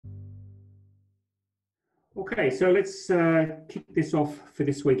Okay, so let's kick this off for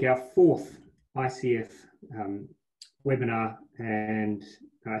this week, our fourth ICF webinar, and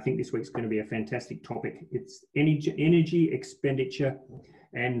I think this week's going to be a fantastic topic. It's energy expenditure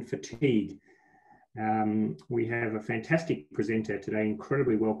and fatigue. We have a fantastic presenter today,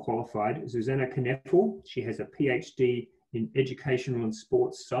 incredibly well qualified, Susanna Canoe. She has a PhD in Educational and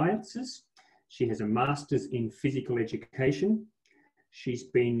Sports Sciences. She has a Master's in Physical Education. She's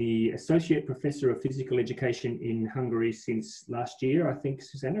been the Associate Professor of Physical Education in Hungary since last year, I think,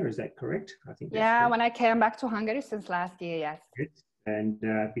 Susanna, is that correct? I think that's correct. When I came back to Hungary since last year, yes. And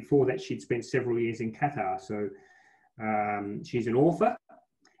before that, she'd spent several years in Qatar. So she's an author,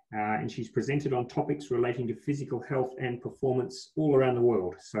 and she's presented on topics relating to physical health and performance all around the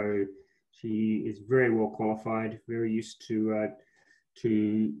world. So she is very well qualified, very used to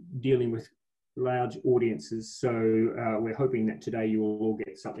dealing with large audiences. So we're hoping that today you will all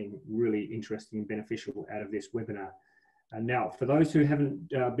get something really interesting and beneficial out of this webinar. And now, for those who haven't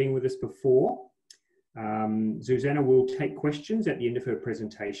been with us before, Susanna will take questions at the end of her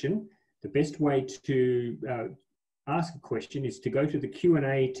presentation. The best way to ask a question is to go to the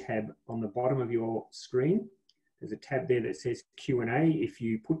Q&A tab on the bottom of your screen. There's a tab there that says Q&A. If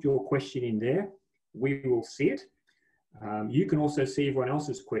you put your question in there, we will see it. You can also see everyone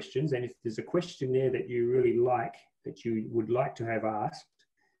else's questions, and if there's a question there that you really like, that you would like to have asked,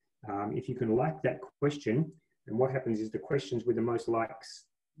 if you can like that question, and what happens is the questions with the most likes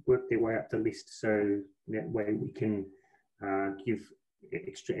work their way up the list, so that way we can give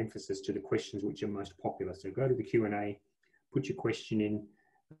extra emphasis to the questions which are most popular. So go to the Q&A, put your question in,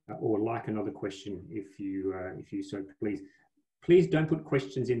 or like another question if you so please. Please don't put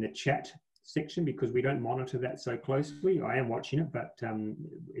questions in the chat section because we don't monitor that so closely. I am watching it, but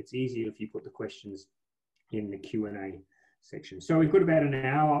it's easier if you put the questions in the Q&A section. So we've got about an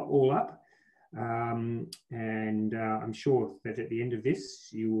hour all up, and I'm sure that at the end of this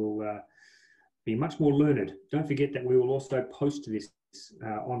you will be much more learned. Don't forget that we will also post this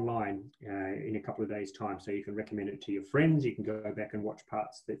online in a couple of days' time, so you can recommend it to your friends. You can go back and watch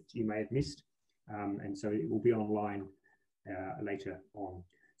parts that you may have missed, and so it will be online later on.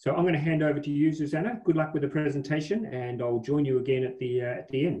 So I'm going to hand over to you, Susanna. Good luck with the presentation, and I'll join you again at the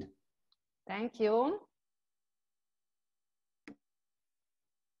end. Thank you.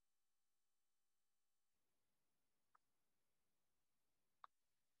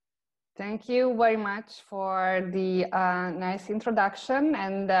 Thank you very much for the nice introduction,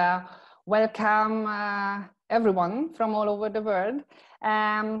 and welcome everyone from all over the world.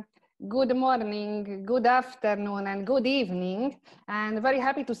 Good morning, good afternoon, and good evening. And very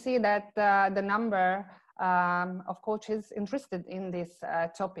happy to see that the number of coaches interested in this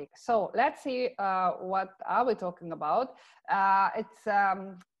topic. So let's see what are we talking about. It's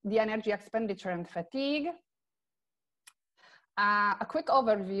the energy expenditure and fatigue. A quick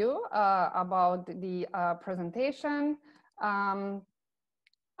overview about the presentation. I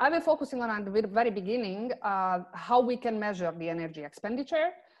will be focusing on at the very beginning how we can measure the energy expenditure.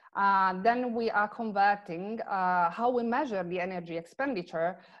 Then we are converting how we measure the energy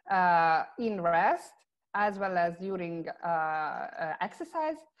expenditure in rest as well as during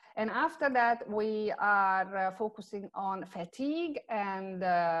exercise. And after that, we are focusing on fatigue and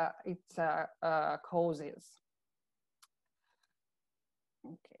its causes.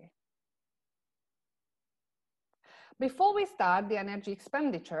 Okay. Before we start the energy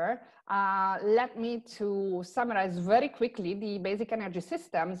expenditure, let me to summarize very quickly the basic energy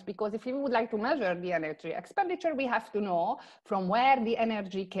systems, because if you would like to measure the energy expenditure, we have to know from where the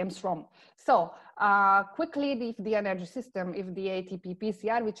energy comes from. So quickly, the energy system, if the ATP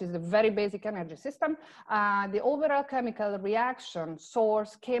PCR, which is a very basic energy system, the overall chemical reaction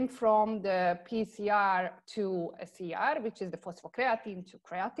source came from the PCR to a CR, which is the phosphocreatine to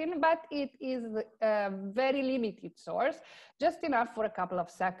creatine, but it is a very limited source, just enough for a couple of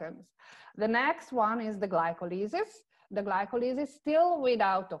seconds. The next one is the glycolysis. The glycolysis still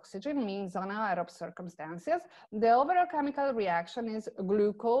without oxygen, means anaerobic circumstances. The overall chemical reaction is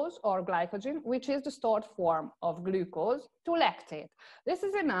glucose or glycogen, which is the stored form of glucose, to lactate. This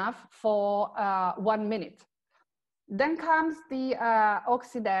is enough for 1 minute. Then comes the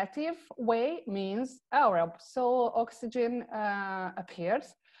oxidative way, means aerob. So oxygen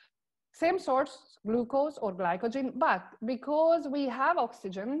appears. Same source, glucose or glycogen, but because we have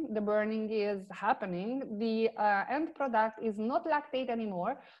oxygen, the burning is happening, the end product is not lactate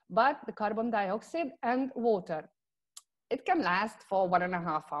anymore, but the carbon dioxide and water. It can last for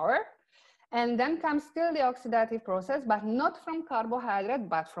 1.5 hours. And then comes still the oxidative process, but not from carbohydrate,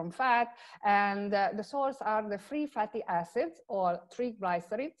 but from fat. And the source are the free fatty acids or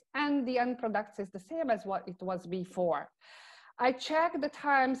triglycerides, and the end product is the same as what it was before. I checked the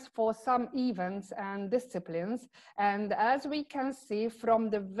times for some events and disciplines, and as we can see from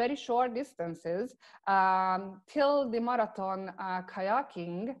the very short distances till the marathon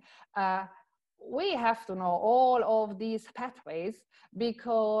kayaking, we have to know all of these pathways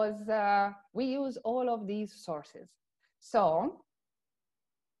because we use all of these sources. So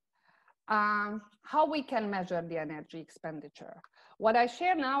how we can measure the energy expenditure? What I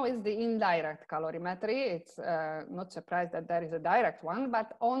share now is the indirect calorimetry. It's not surprised that there is a direct one,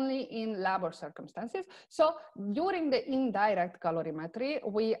 but only in labor circumstances. So during the indirect calorimetry,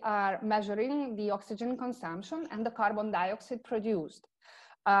 we are measuring the oxygen consumption and the carbon dioxide produced.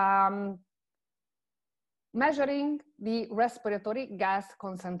 Measuring the respiratory gas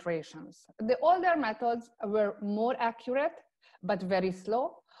concentrations. The older methods were more accurate, but very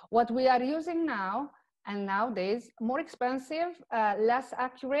slow. What we are using now, and nowadays, more expensive, less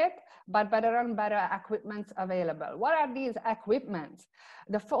accurate, but better and better equipment available. What are these equipments?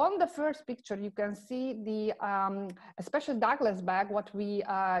 On the first picture, you can see the special Douglas bag, what we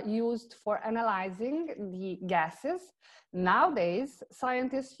used for analyzing the gases. Nowadays,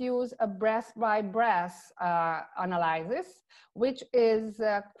 scientists use a breath-by-breath analysis, which is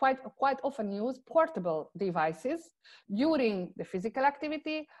quite often used portable devices during the physical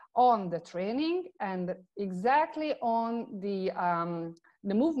activity, on the training, and exactly on the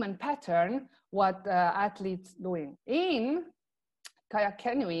movement pattern what athletes doing. In kayak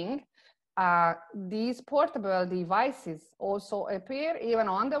canoeing, these portable devices also appear even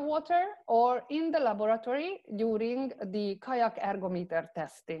on the water or in the laboratory during the kayak ergometer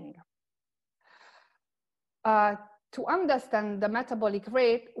testing. To understand the metabolic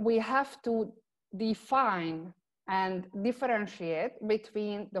rate, we have to define and differentiate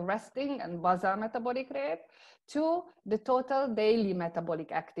between the resting and basal metabolic rate to the total daily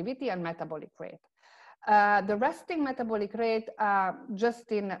metabolic activity and metabolic rate. The resting metabolic rate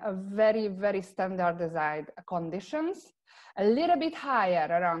just in a very standardized conditions, a little bit higher,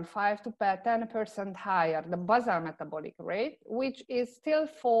 around 5 to 10% higher, the basal metabolic rate, which is still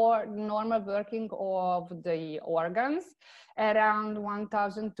for normal working of the organs, around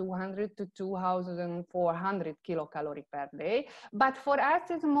 1,200 to 2,400 kilocalorie per day. But for us,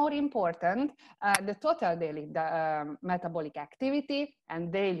 it's more important the total daily metabolic activity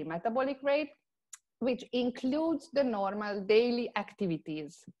and daily metabolic rate, which includes the normal daily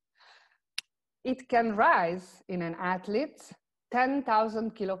activities. It can rise in an athlete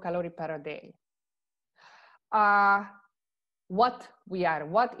 10,000 kilocalorie per day. What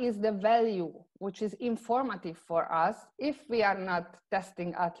is the value which is informative for us if we are not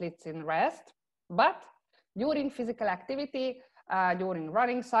testing athletes in rest, but during physical activity, during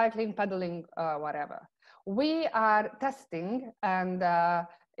running, cycling, pedaling, whatever. We are testing and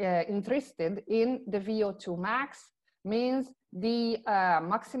interested in the VO2 max, means the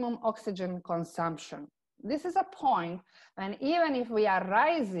maximum oxygen consumption. This is a point, and even if we are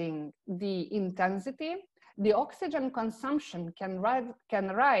rising the intensity, the oxygen consumption can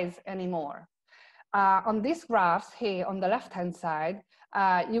rise anymore. On these graphs here on the left-hand side,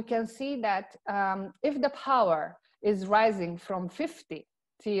 you can see that if the power is rising from 50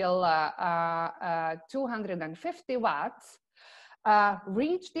 till 250 watts,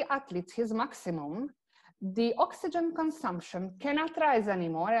 reach the athlete his maximum, the oxygen consumption cannot rise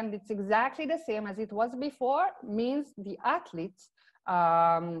anymore, and it's exactly the same as it was before, means the athletes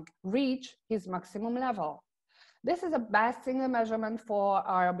reach his maximum level. This is a best single measurement for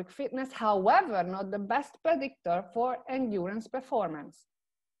aerobic fitness, however, not the best predictor for endurance performance.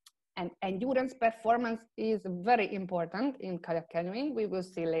 And endurance performance is very important in kayak canoeing, we will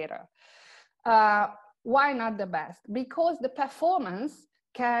see later. Why not the best? Because the performance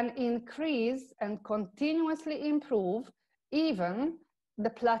can increase and continuously improve, even the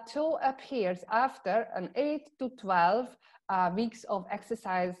plateau appears after an 8 to 12 weeks of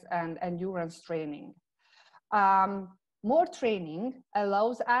exercise and endurance training. More training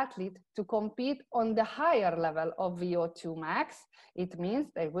allows athletes to compete on the higher level of VO2 max. It means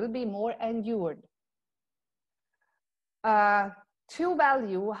they will be more endured. To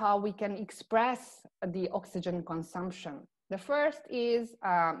value how we can express the oxygen consumption. The first is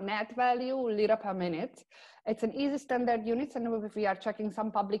net value, liter per minute. It's an easy standard unit, and if we are checking some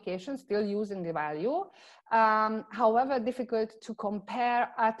publications, still using the value. However, difficult to compare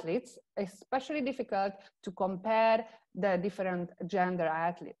athletes, especially difficult to compare the different gender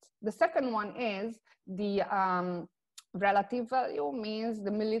athletes. The second one is the relative value means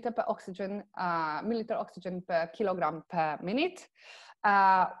the milliliter per oxygen, milliliter oxygen per kilogram per minute,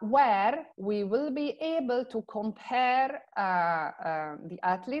 where we will be able to compare the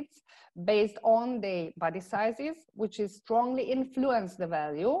athletes based on their body sizes, which is strongly influence the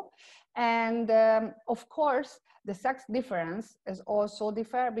value. And of course, the sex difference is also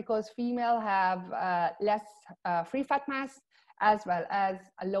differ because female have less free fat mass as well as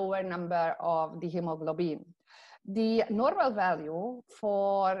a lower number of the hemoglobin. The normal value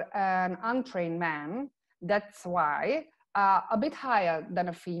for an untrained man, that's why, a bit higher than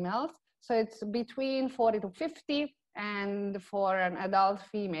a female. So it's between 40 to 50, and for an adult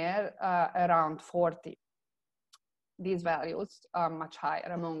female, around 40. These values are much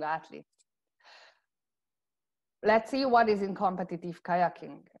higher among athletes. Let's see what is in competitive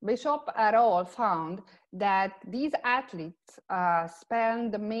kayaking. Bishop et al. Found that these athletes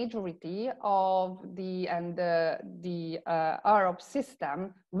spend the majority of the Arab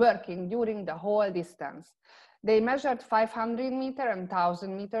system working during the whole distance. They measured 500 meter and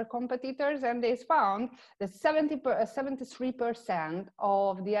 1,000 meter competitors, and they found that 73%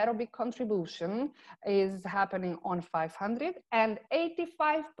 of the aerobic contribution is happening on 500 and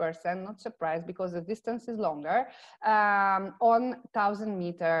 85%, not surprised because the distance is longer, on 1,000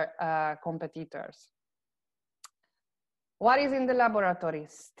 meter competitors. What is in the laboratory?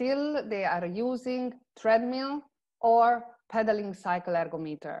 Still, they are using treadmill or pedaling cycle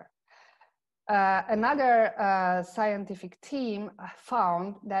ergometer. Another scientific team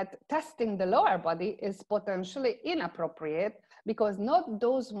found that testing the lower body is potentially inappropriate because not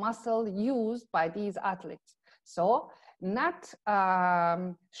those muscles used by these athletes. So not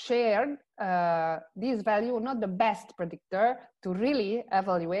shared, these value not the best predictor to really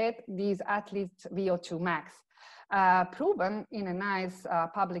evaluate these athletes' VO2 max. Proven in a nice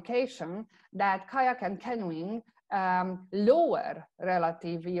publication that kayak and canoeing lower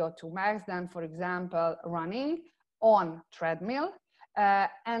relative VO2 max than, for example, running on treadmill.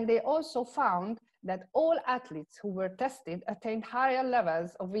 And they also found that all athletes who were tested attained higher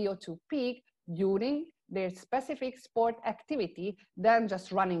levels of VO2 peak during their specific sport activity than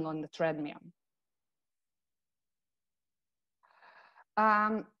just running on the treadmill.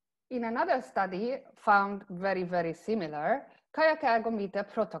 In another study found very, very similar, kayak ergometer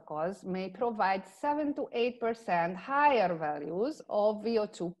protocols may provide 7 to 8% higher values of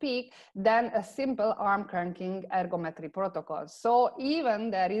VO2 peak than a simple arm cranking ergometry protocol. So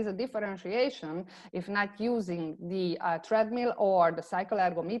even there is a differentiation if not using the treadmill or the cycle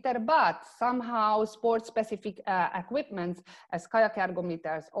ergometer, but somehow sport-specific equipments as kayak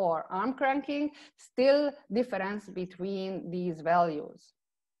ergometers or arm cranking, still difference between these values.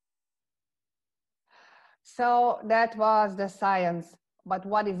 So that was the science, but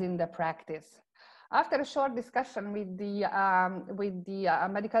what is in the practice? After a short discussion with the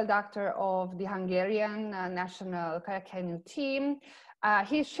medical doctor of the Hungarian national kayak canoe team,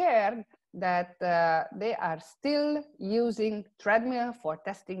 he shared that they are still using treadmill for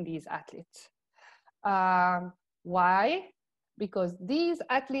testing these athletes. Why? Because these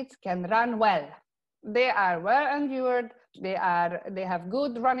athletes can run well. They are well endured, they have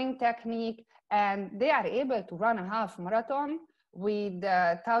good running technique, and they are able to run a half marathon with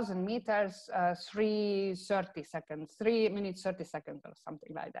 1,000 meters, 3 minutes, 30 seconds or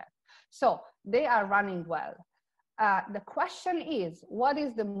something like that. So they are running well. The question is, what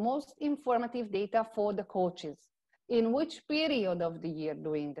is the most informative data for the coaches? In which period of the year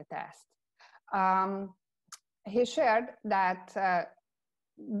doing the test? He shared that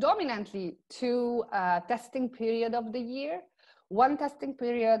dominantly 2 testing period of the year. One testing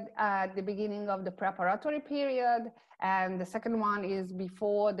period at the beginning of the preparatory period, and the second one is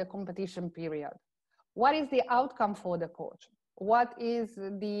before the competition period. What is the outcome for the coach? What is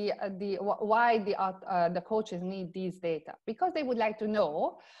why the coaches need these data? Because they would like to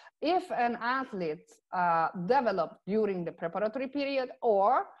know if an athlete developed during the preparatory period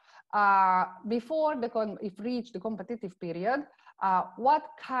or before if reached the competitive period, what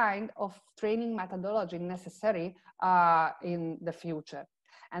kind of training methodology necessary in the future.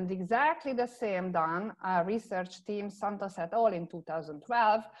 And exactly the same done, research team Santos et al. In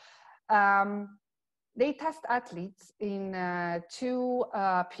 2012, they test athletes in 2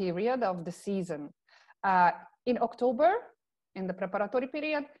 periods of the season. In October, in the preparatory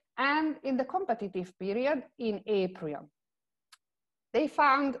period, and in the competitive period in April. They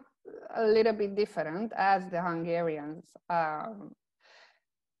found a little bit different as the Hungarians.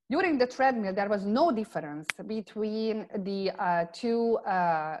 During the treadmill, there was no difference between the 2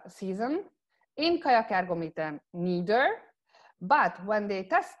 seasons. In kayak ergometer, neither. But when they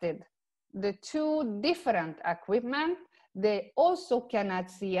tested the two different equipment, they also cannot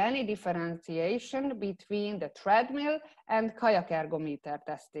see any differentiation between the treadmill and kayak ergometer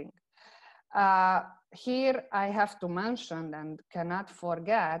testing. Here I have to mention and cannot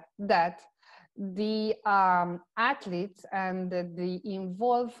forget that the athletes and the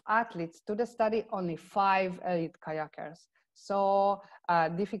involved athletes to the study, only 5 elite kayakers. So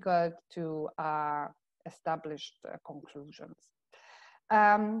difficult to establish conclusions.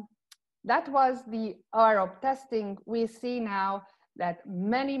 That was the aerob testing. We see now that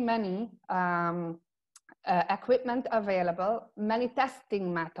many equipment available, many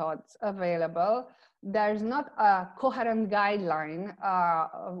testing methods available. There's not a coherent guideline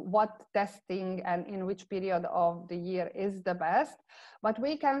what testing and in which period of the year is the best, but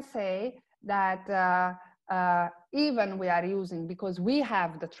we can say that even we are using, because we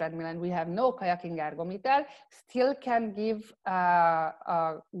have the treadmill and we have no kayaking ergometer, still can give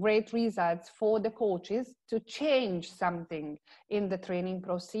great results for the coaches to change something in the training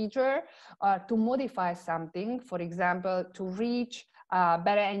procedure, to modify something, for example, to reach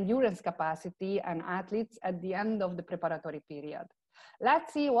better endurance capacity and athletes at the end of the preparatory period.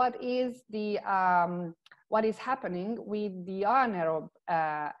 Let's see what is happening with the anaerobe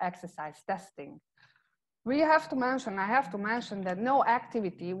exercise testing. I have to mention that no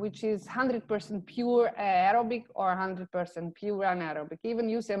activity which is 100% pure aerobic or 100% pure anaerobic. Even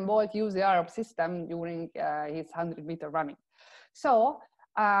Usain Bolt used the aerobic system during his 100-meter running. So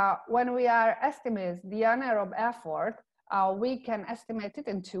when we are estimating the anaerobe effort, we can estimate it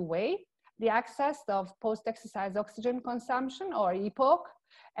in 2 ways: the excess of post-exercise oxygen consumption, or EPOC,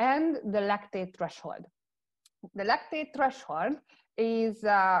 and the lactate threshold. The lactate threshold is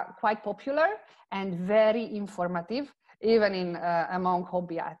quite popular and very informative, even in among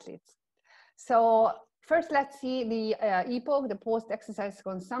hobby athletes. So first, let's see the EPOC, the post-exercise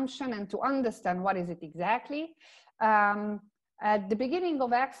consumption, and to understand what is it exactly. At the beginning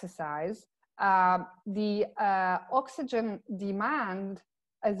of exercise, the oxygen demand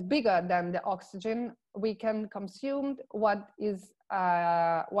is bigger than the oxygen we can consume, what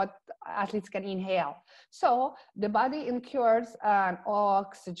athletes can inhale. So the body incurs an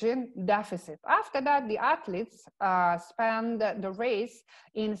oxygen deficit. After that, the athletes spend the race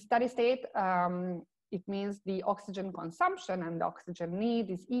in steady state. It means the oxygen consumption and the oxygen need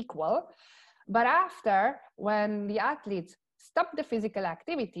is equal. But after, when the athletes stop the physical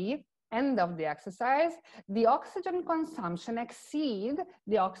activity, end of the exercise, the oxygen consumption exceeds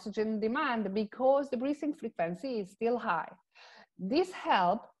the oxygen demand because the breathing frequency is still high. This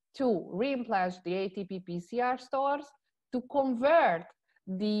helps to replenish the ATP PCR stores, to convert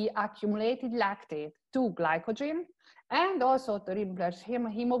the accumulated lactate to glycogen, and also to replenish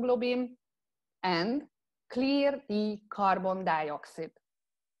hemoglobin and clear the carbon dioxide.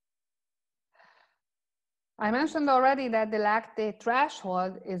 I mentioned already that the lactate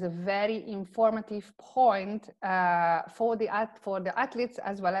threshold is a very informative point for the athletes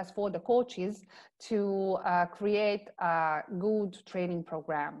as well as for the coaches to create a good training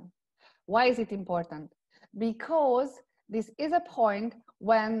program. Why is it important? Because this is a point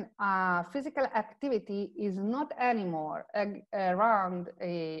when physical activity is not anymore around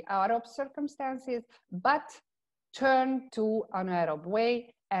aerobe circumstances, but turn to anaerobe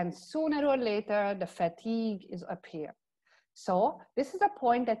way, and sooner or later the fatigue is appear. So this is a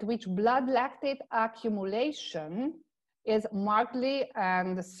point at which blood lactate accumulation is markedly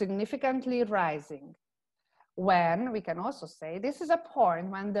and significantly rising. When we can also say this is a point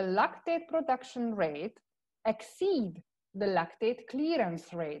when the lactate production rate exceeds the lactate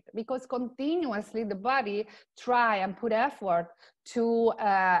clearance rate, because continuously the body try and put effort to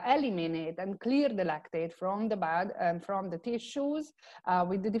eliminate and clear the lactate from the blood and from the tissues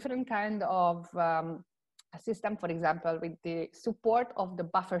with the different kind of system, for example, with the support of the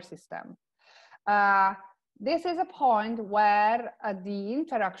buffer system. This is a point where the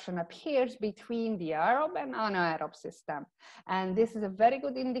interaction appears between the aerobe and anaerobe system. And this is a very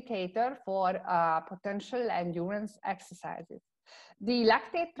good indicator for potential endurance exercises. The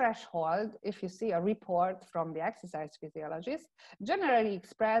lactate threshold, if you see a report from the exercise physiologist, generally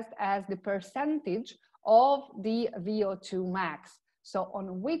expressed as the percentage of the VO2 max. So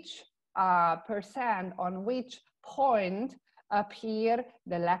on which percent, on which point appear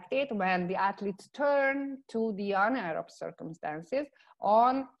the lactate when the athletes turn to the anaerobe circumstances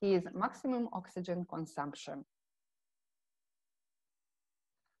on his maximum oxygen consumption.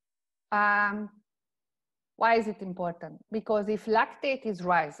 Why is it important? Because if lactate is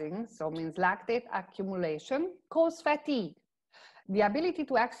rising, so means lactate accumulation causes fatigue. The ability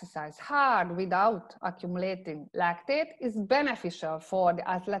to exercise hard without accumulating lactate is beneficial for the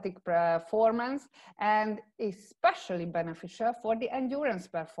athletic performance and especially beneficial for the endurance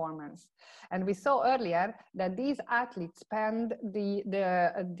performance. And we saw earlier that these athletes spend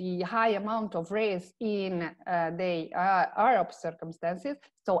the high amount of race in the aerobic circumstances.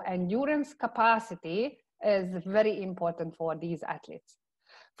 So endurance capacity is very important for these athletes.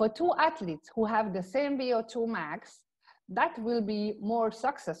 For two athletes who have the same VO2 max, that will be more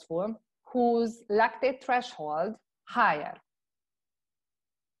successful whose lactate threshold higher.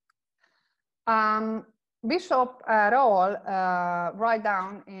 Bishop Roll write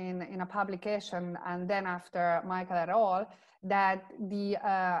down in a publication, and then after Michael et al., that the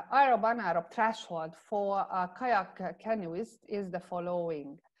aerob-anaerob threshold for a kayak canoeist is the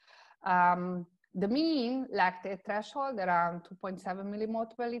following. The mean lactate threshold around 2.7 millimole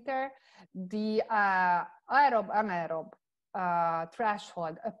per liter. The aerob-anaerob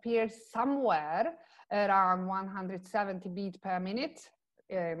threshold appears somewhere around 170 beats per minute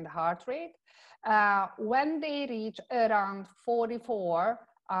in the heart rate. When they reach around 44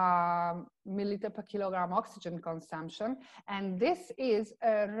 milliliter per kilogram oxygen consumption, and this is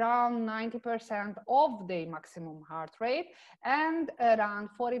around 90% of the maximum heart rate and around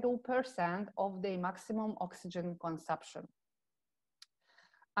 42% of the maximum oxygen consumption.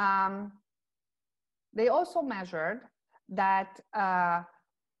 They also measured that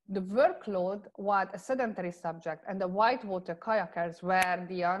the workload what a sedentary subject and the whitewater kayakers, where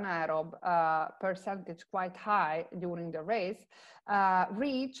the anaerob percentage quite high during the race,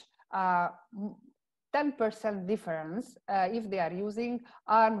 reach 10% difference if they are using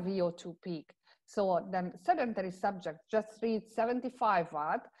arm VO2 peak. So then sedentary subjects just reach 75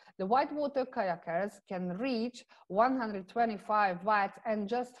 watt. The whitewater kayakers can reach 125 watts, and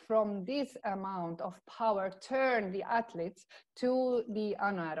just from this amount of power turn the athletes to the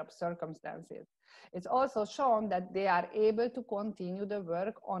anaerob circumstances. It's also shown that they are able to continue the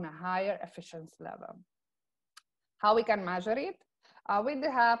work on a higher efficiency level. How we can measure it? With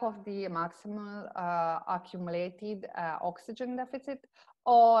the help of the maximal accumulated oxygen deficit,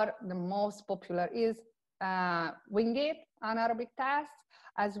 or the most popular is Wingate anaerobic test.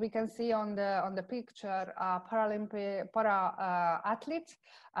 As we can see on the picture, para athletes,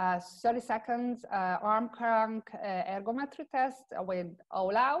 30 seconds arm crank ergometry test with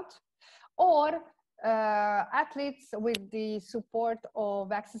all out, or athletes with the support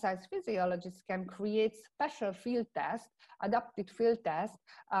of exercise physiologists can create special field tests, adapted field tests,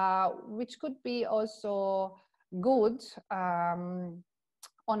 which could be also good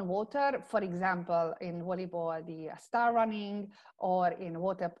on water, for example, in volleyball, the star running, or in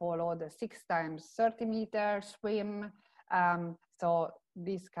water polo, the 6 times 30 meter swim. So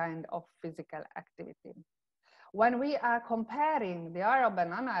this kind of physical activity. When we are comparing the aerob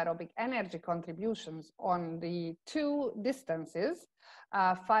and anaerobic energy contributions on the two distances,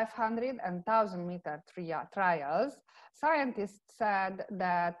 500 and 1000 meter trials, scientists said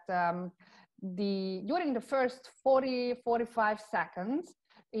that during the first 40-45 seconds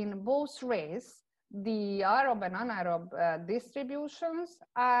in both races, the aerob and anaerob distributions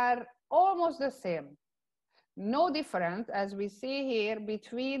are almost the same. No difference, as we see here,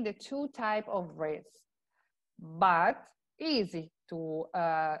 between the two types of race. But easy to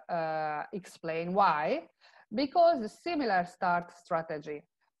explain why, because the similar start strategy.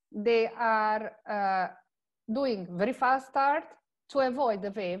 They are doing very fast start to avoid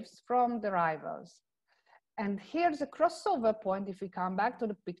the waves from the rivals. And here's a crossover point. If we come back to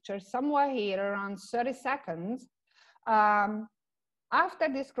the picture, somewhere here around 30 seconds, after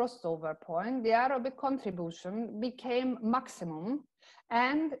this crossover point, the aerobic contribution became maximum.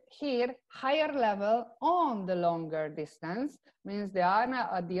 And here, higher level on the longer distance means the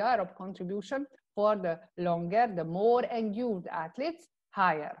aerob contribution for the longer, the more endured athletes,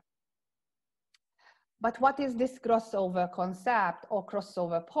 higher. But what is this crossover concept or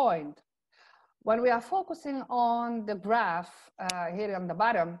crossover point? When we are focusing on the graph here on the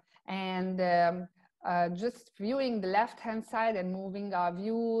bottom and just viewing the left-hand side and moving our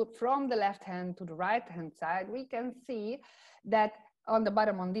view from the left hand to the right-hand side, we can see that on the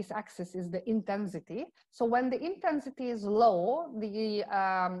bottom on this axis is the intensity. So when the intensity is low, the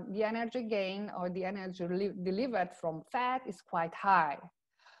energy gain or the energy delivered from fat is quite high.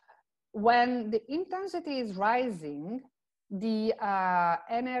 When the intensity is rising, the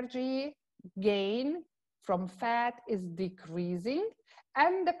energy gain from fat is decreasing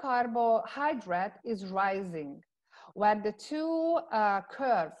and the carbohydrate is rising. Where the two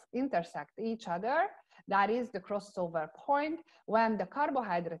curves intersect each other, that is the crossover point when the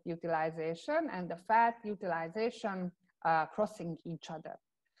carbohydrate utilization and the fat utilization crossing each other.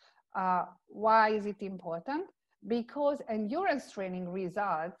 Why is it important? Because endurance training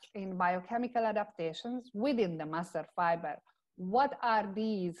results in biochemical adaptations within the muscle fiber. What are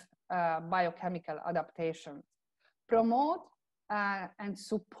these biochemical adaptations? Promote and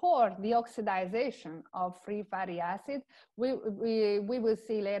support the oxidization of free fatty acid. We will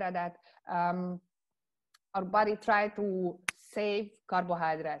see later that our body tries to save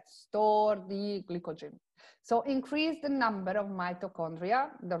carbohydrates, store the glycogen. So increase the number of mitochondria,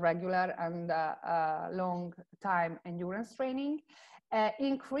 the regular and long time endurance training,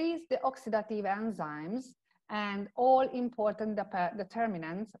 increase the oxidative enzymes and all important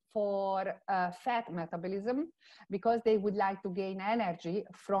determinants for fat metabolism, because they would like to gain energy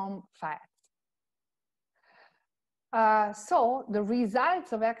from fat. So the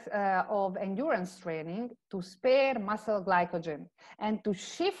results of endurance training to spare muscle glycogen and to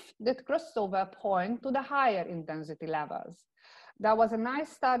shift the crossover point to the higher intensity levels. There was a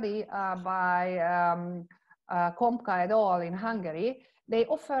nice study by Kompka et al. In Hungary. They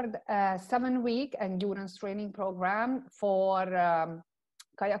offered a 7-week endurance training program for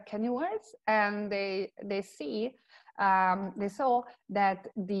kayak canoers, and they saw that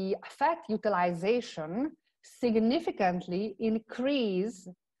the fat utilization significantly increase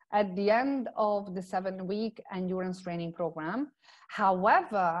at the end of the 7-week endurance training program.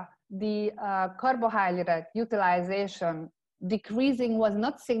 However, the carbohydrate utilization decreasing was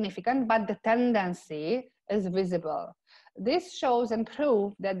not significant, but the tendency is visible. This shows and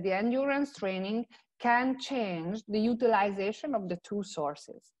proves that the endurance training can change the utilization of the two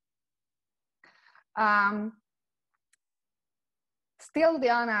sources. Still the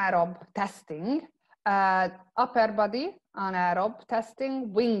anaerobe testing, upper body anaerobe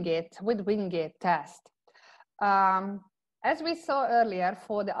testing, Wingate test. As we saw earlier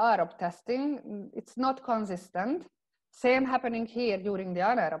for the aerobe testing, it's not consistent. Same happening here during the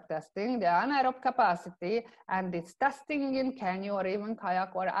anaerobe testing. The anaerobe capacity and its testing in canoe or even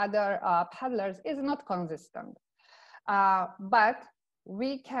kayak or other paddlers is not consistent. But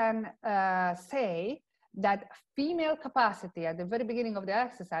we can say that female capacity at the very beginning of the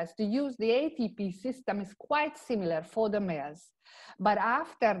exercise to use the ATP system is quite similar for the males. But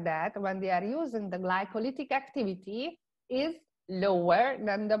after that, when they are using the glycolytic activity, is lower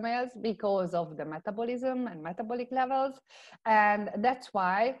than the males because of the metabolism and metabolic levels. And that's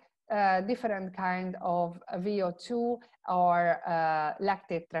why different kind of VO2 or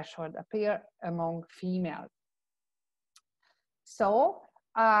lactate threshold appear among females. So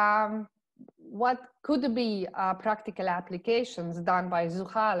what could be practical applications done by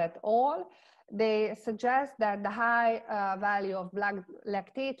Zuhal et al.? They suggest that the high value of blood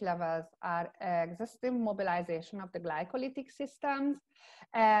lactate levels are excessive mobilization of the glycolytic systems,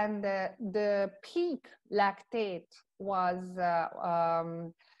 and the peak lactate was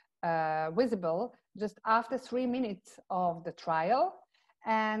visible just after 3 minutes of the trial.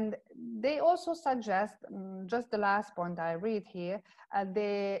 And they also suggest, just the last point I read here,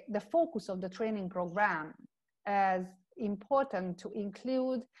 the focus of the training program as important to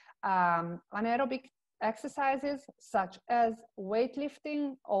include anaerobic exercises such as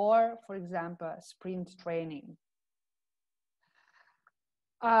weightlifting or, for example, sprint training.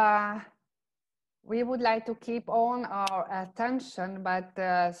 We would like to keep on our attention, but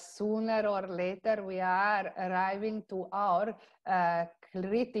sooner or later we are arriving to our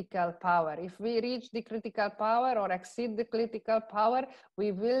critical power. If we reach the critical power or exceed the critical power,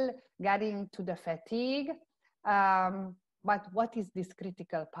 we will get into the fatigue. But what is this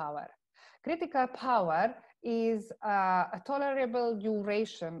critical power? Critical power is a tolerable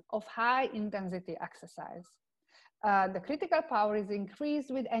duration of high intensity exercise. The critical power is increased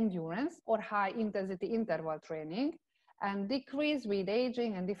with endurance or high intensity interval training and decreased with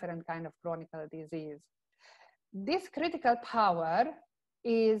aging and different kind of chronic disease. This critical power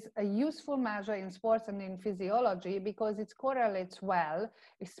is a useful measure in sports and in physiology because it correlates well,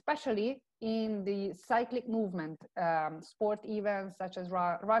 especially in the cyclic movement, sport events such as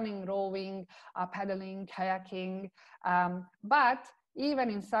running, rowing, paddling, kayaking, but even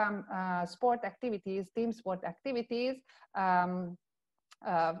in some sport activities, team sport activities,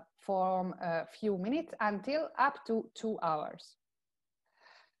 from a few minutes until up to 2 hours.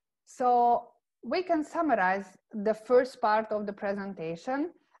 So we can summarize the first part of the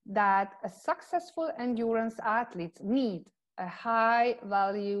presentation that a successful endurance athletes need a high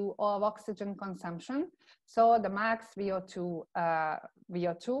value of oxygen consumption. So the max VO2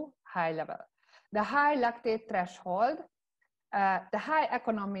 high level, the high lactate threshold, the high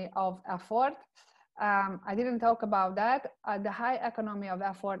economy of effort, I didn't talk about that. The high economy of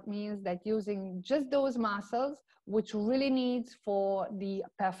effort means that using just those muscles which really needs for the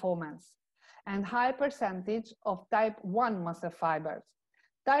performance, and high percentage of type 1 muscle fibers.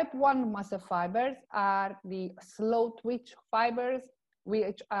 Type 1 muscle fibers are the slow twitch fibers,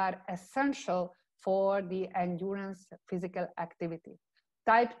 which are essential for the endurance physical activity.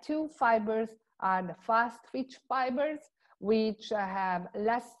 Type 2 fibers are the fast twitch fibers, which have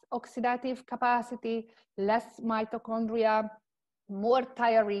less oxidative capacity, less mitochondria, more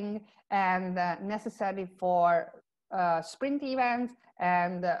tiring, and necessary for sprint events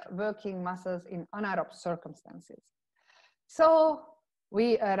and working muscles in anaerobic circumstances. So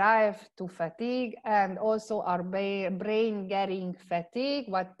we arrive to fatigue and also our brain getting fatigue,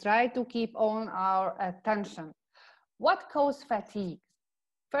 but try to keep on our attention. What causes fatigue?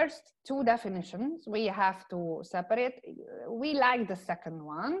 First, two definitions we have to separate. We like the second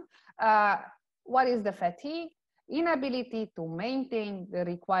one. What is the fatigue? Inability to maintain the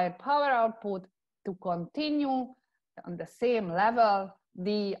required power output to continue on the same level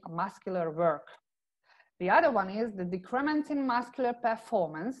the muscular work. The other one is the decrement in muscular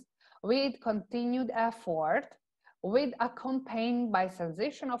performance with continued effort with accompanied by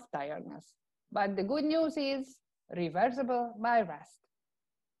sensation of tiredness. But the good news is reversible by rest.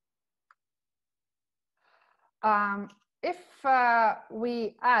 If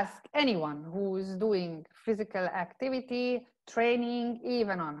we ask anyone who is doing physical activity, training,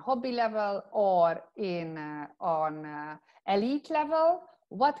 even on hobby level or on elite level,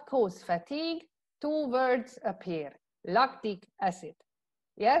 what causes fatigue? Two words appear: lactic acid.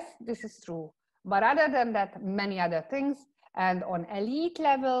 Yes, this is true. But other than that, many other things. And on elite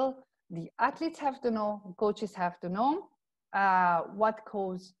level, the athletes have to know, coaches have to know what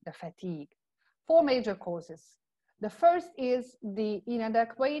causes the fatigue. Four major causes. The first is the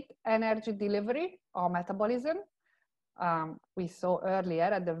inadequate energy delivery or metabolism. We saw earlier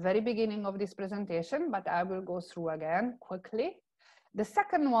at the very beginning of this presentation, but I will go through again quickly. The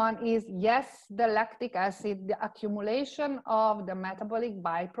second one is, yes, the lactic acid, the accumulation of the metabolic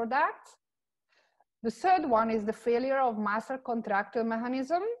byproducts. The third one is the failure of muscle contractile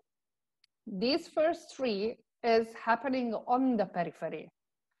mechanism. These first three is happening on the periphery.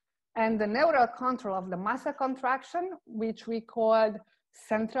 And the neural control of the muscle contraction, which we called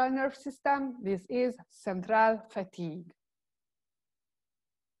central nerve system, this is central fatigue.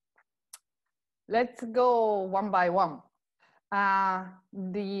 Let's go one by one.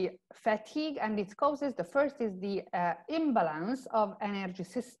 The fatigue and its causes, the first is the imbalance of energy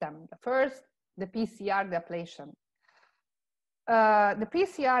system. The first, the PCR depletion. The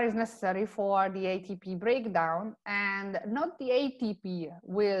PCR is necessary for the ATP breakdown, and not the ATP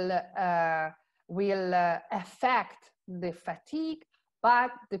will affect the fatigue,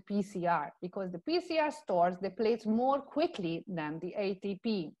 but the PCR, because the PCR stores the plates more quickly than the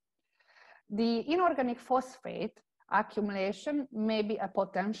ATP. The inorganic phosphate accumulation may be a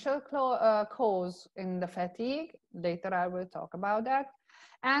potential cause in the fatigue. Later I will talk about that.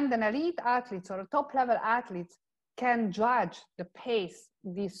 And an elite athletes or top level athletes can judge the pace,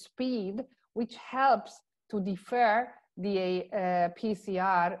 the speed, which helps to defer the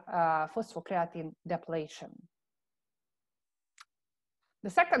PCR phosphocreatine depletion. The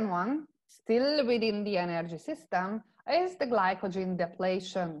second one, still within the energy system, is the glycogen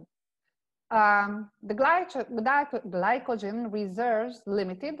depletion. The glycogen reserves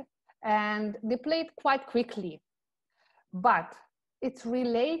limited and deplete quite quickly, but it's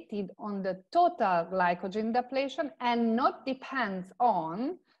related on the total glycogen depletion and not depends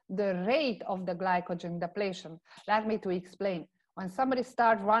on the rate of the glycogen depletion. Let me to explain. When somebody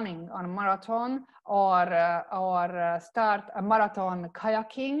starts running on a marathon or start a marathon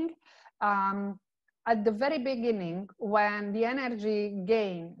kayaking, at the very beginning, when the energy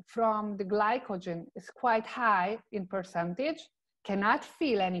gain from the glycogen is quite high in percentage, cannot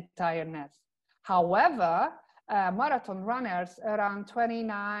feel any tiredness. However, marathon runners around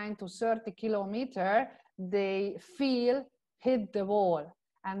 29 to 30 kilometers, they feel hit the wall.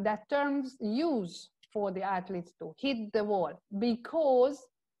 And that term's used for the athletes to hit the wall because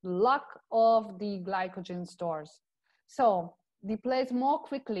lack of the glycogen stores. So depletes more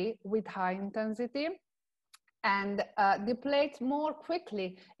quickly with high intensity and depletes more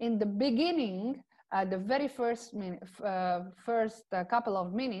quickly in the beginning, the very first couple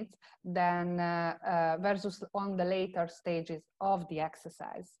of minutes than versus on the later stages of the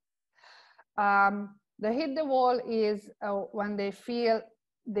exercise. The hit the wall is when they feel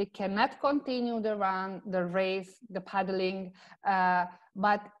they cannot continue the run, the race, the paddling.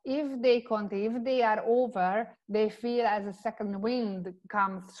 But if they are over, they feel as a second wind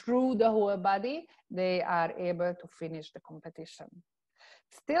comes through the whole body, they are able to finish the competition.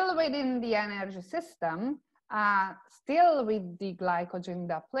 Still within the energy system, still with the glycogen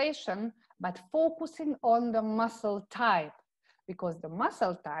depletion, but focusing on the muscle type, because the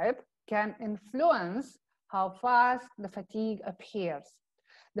muscle type can influence how fast the fatigue appears.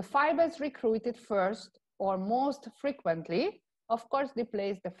 The fibers recruited first or most frequently, of course,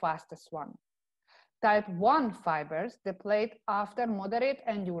 deplete the fastest one. Type 1 fibers deplete after moderate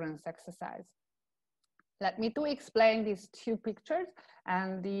endurance exercise. Let me to explain these two pictures,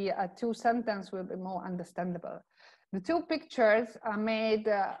 and the two sentences will be more understandable. The two pictures are made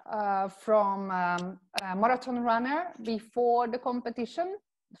from a marathon runner before the competition,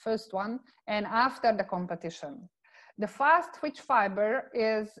 the first one, and after the competition. The fast twitch fiber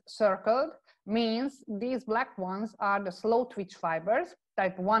is circled, means these black ones are the slow twitch fibers,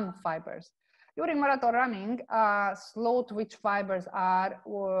 type 1 fibers. During marathon running, slow twitch fibers are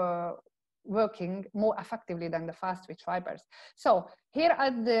working more effectively than the fast twitch fibers. So here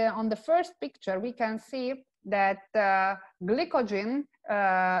on the first picture, we can see that glycogen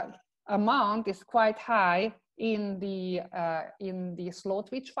amount is quite high in the slow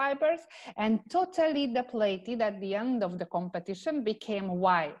twitch fibers, and totally depleted at the end of the competition became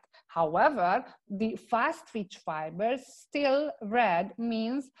white. However, the fast twitch fibers still red,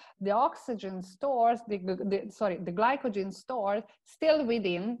 means the oxygen stores, the glycogen stores still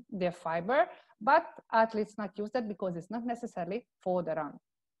within the fiber, but athletes not use that because it's not necessarily for the run.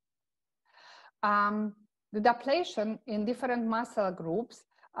 The depletion in different muscle groups,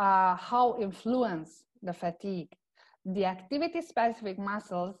 how influence the fatigue. The activity-specific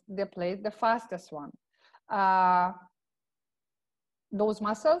muscles deplete the fastest one. Those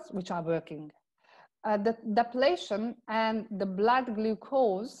muscles which are working. The depletion and the blood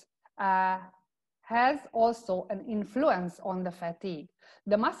glucose has also an influence on the fatigue.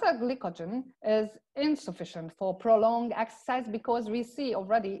 The muscle glycogen is insufficient for prolonged exercise because we see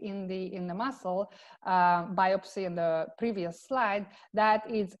already in the muscle biopsy in the previous slide that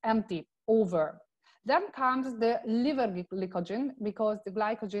it's empty, over. Then comes the liver glycogen, because the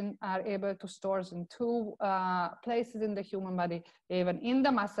glycogen are able to store in two places in the human body, even in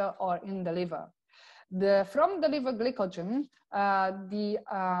the muscle or in the liver. From the liver glycogen, the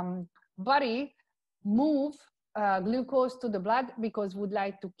body move glucose to the blood because would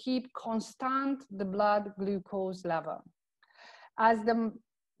like to keep constant the blood glucose level. As the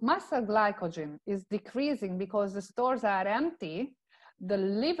muscle glycogen is decreasing because the stores are empty, the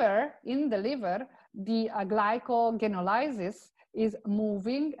liver, the glycogenolysis is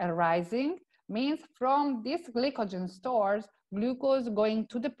moving and rising, means from these glycogen stores, glucose going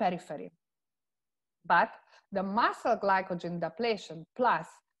to the periphery. But the muscle glycogen depletion plus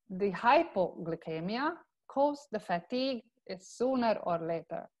the hypoglycemia cause the fatigue sooner or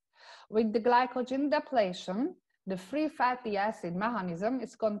later. With the glycogen depletion, the free fatty acid mechanism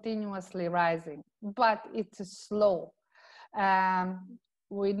is continuously rising, but it's slow.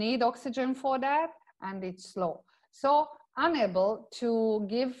 We need oxygen for that, and it's slow. So unable to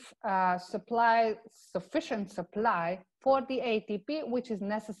give sufficient supply for the ATP, which is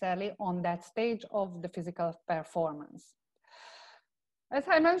necessary on that stage of the physical performance. As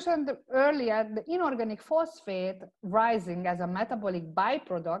I mentioned earlier, the inorganic phosphate rising as a metabolic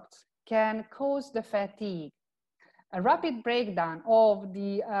byproduct can cause the fatigue. A rapid breakdown of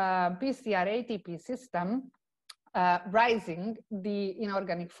the PCR ATP system rising the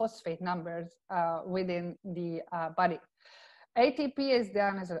inorganic phosphate numbers within the body. ATP is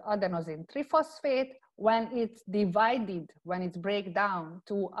the adenosine triphosphate. When it's divided, when it's break down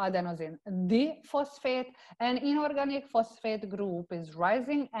to adenosine diphosphate, an inorganic phosphate group is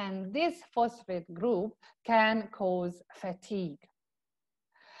rising, and this phosphate group can cause fatigue.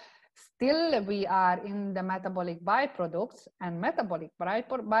 Still, we are in the metabolic byproducts, and metabolic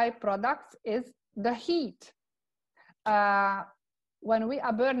byproducts is the heat. When we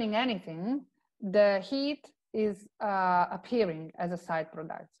are burning anything, the heat is appearing as a side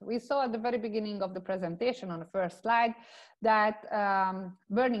product. We saw at the very beginning of the presentation on the first slide that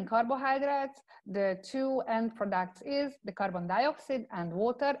burning carbohydrates, the two end products is the carbon dioxide and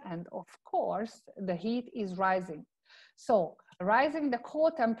water, and of course the heat is rising. So rising the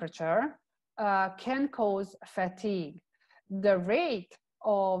core temperature can cause fatigue. The rate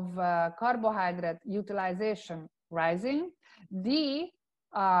of carbohydrate utilization rising, the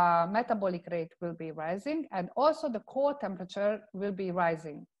metabolic rate will be rising, and also the core temperature will be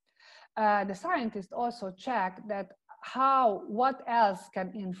rising. The scientists also check that what else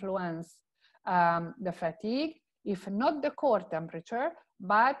can influence the fatigue, if not the core temperature,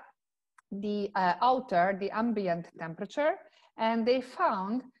 but the the ambient temperature. And they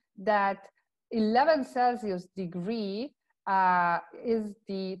found that 11 Celsius degree is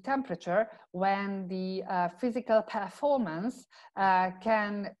the temperature when the physical performance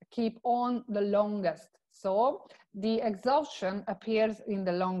can keep on the longest. So the exhaustion appears in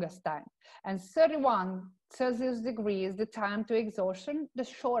the longest time. And 31 Celsius degree is the time to exhaustion, the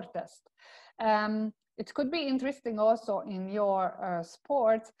shortest. It could be interesting also in your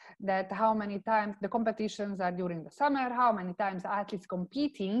sports that how many times the competitions are during the summer, how many times athletes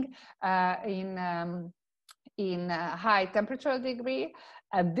competing in high temperature degree.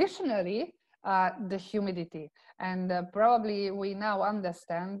 Additionally, the humidity. And probably we now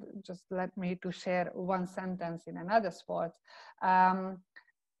understand, just let me to share one sentence in another sport.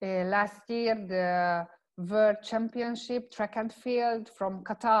 Last year, the World Championship track and field from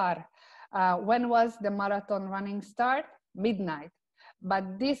Qatar. When was the marathon running start? Midnight.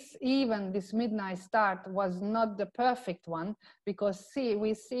 But this midnight start was not the perfect one, because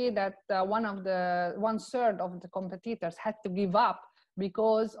we see that 1/3 of the competitors had to give up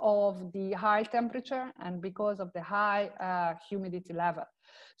because of the high temperature and because of the high humidity level.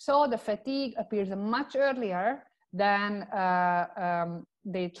 So the fatigue appears much earlier than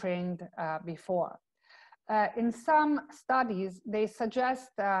they trained before. In some studies, they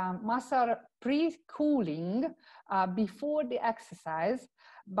suggest muscle pre-cooling before the exercise,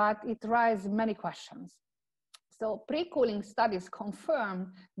 but it raises many questions. So pre-cooling studies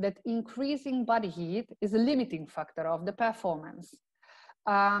confirm that increasing body heat is a limiting factor of the performance.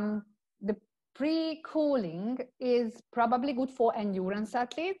 The pre-cooling is probably good for endurance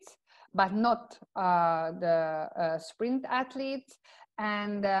athletes, but not the sprint athletes,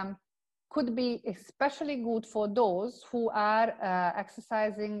 and could be especially good for those who are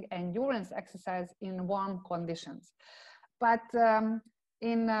exercising endurance exercise in warm conditions. But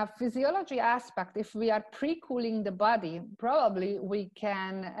in a physiology aspect, if we are pre-cooling the body, probably we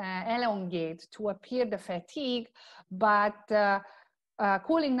can elongate to appear the fatigue, but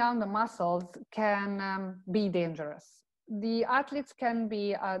cooling down the muscles can be dangerous. The athletes can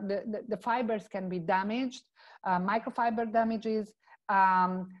be, the fibers can be damaged, microfiber damages,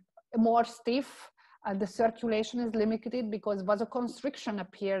 more stiff, the circulation is limited because vasoconstriction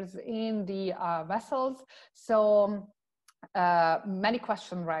appears in the vessels. So many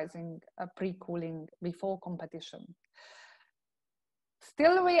questions rising pre-cooling before competition.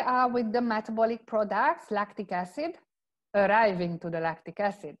 Still we are with the metabolic products, lactic acid, arriving to the lactic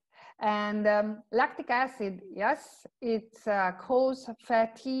acid. And lactic acid, yes, it causes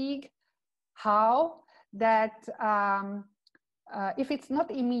fatigue. How? That if it's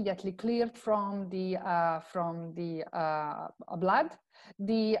not immediately cleared from the blood,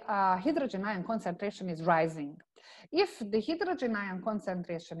 the hydrogen ion concentration is rising. If the hydrogen ion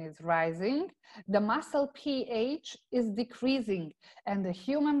concentration is rising, the muscle pH is decreasing, and the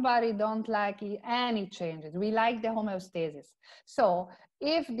human body don't like any changes. We like the homeostasis. So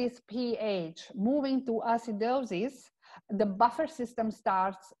if this pH moving to acidosis, the buffer system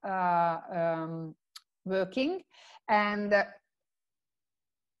starts working and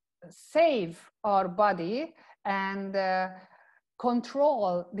save our body and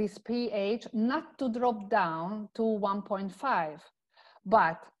control this pH not to drop down to 1.5,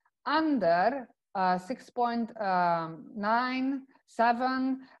 but under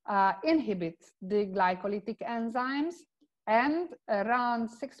 6.97 inhibits the glycolytic enzymes, and around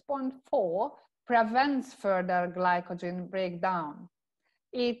 6.4 prevents further glycogen breakdown.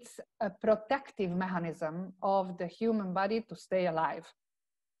 It's a protective mechanism of the human body to stay alive.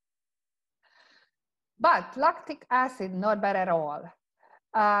 But lactic acid, not bad at all.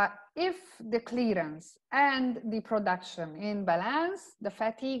 If the clearance and the production in balance, the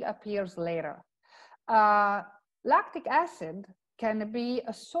fatigue appears later. Lactic acid can be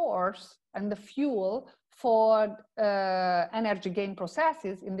a source and the fuel for energy gain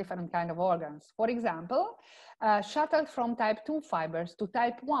processes in different kinds of organs. For example, shuttled from type 2 fibers to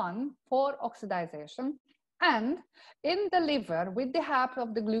type 1 for oxidization. And in the liver, with the help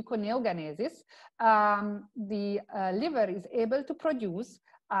of the gluconeogenesis, the liver is able to produce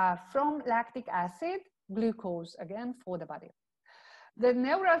from lactic acid glucose again for the body. The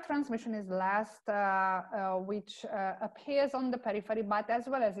neural transmission is last, which appears on the periphery, but as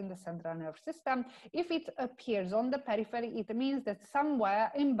well as in the central nerve system. If it appears on the periphery, it means that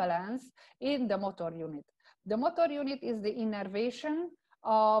somewhere imbalance in the motor unit. The motor unit is the innervation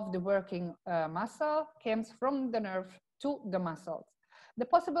of the working muscle, comes from the nerve to the muscles. The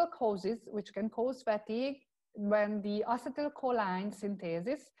possible causes which can cause fatigue when the acetylcholine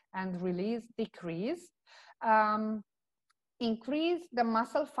synthesis and release decrease, increase the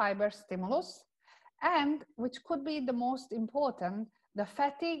muscle fiber stimulus, and which could be the most important, the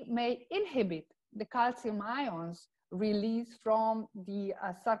fatigue may inhibit the calcium ions release from the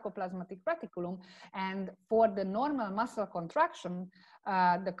sarcoplasmatic reticulum, and for the normal muscle contraction,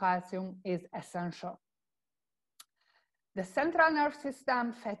 the calcium is essential. The central nerve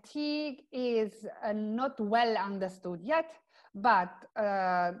system fatigue is not well understood yet, but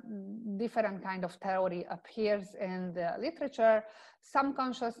different kind of theory appears in the literature. Some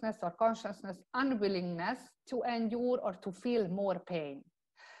consciousness or consciousness unwillingness to endure or to feel more pain.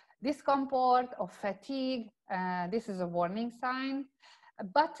 Discomfort or fatigue, this is a warning sign,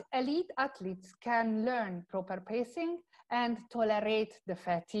 but elite athletes can learn proper pacing and tolerate the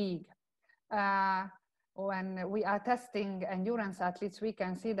fatigue. When we are testing endurance athletes, we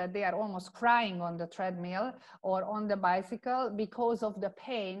can see that they are almost crying on the treadmill or on the bicycle because of the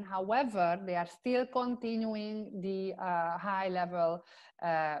pain. However, they are still continuing the high level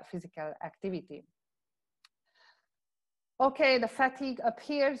physical activity. Okay, the fatigue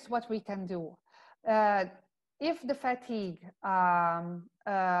appears, what we can do. If the fatigue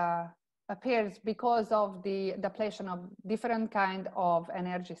appears because of the depletion of different kind of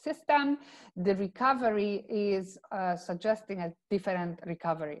energy system, the recovery is suggesting a different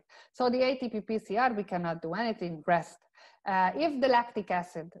recovery. So the ATP PCR, we cannot do anything, rest. If the lactic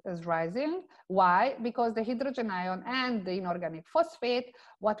acid is rising, why? Because the hydrogen ion and the inorganic phosphate,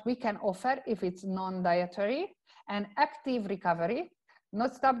 what we can offer if it's non-dietary, an active recovery,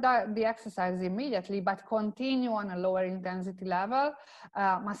 not stop the exercise immediately, but continue on a lower intensity level,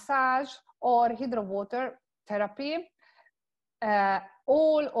 massage or hydro water therapy.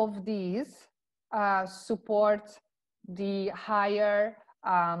 All of these support the higher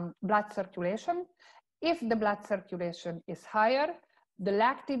blood circulation. If the blood circulation is higher, the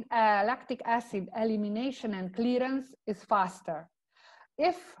lactic acid elimination and clearance is faster.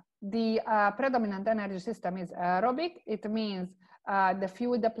 If the predominant energy system is aerobic, it means the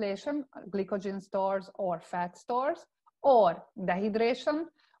fluid depletion, glycogen stores or fat stores, or dehydration,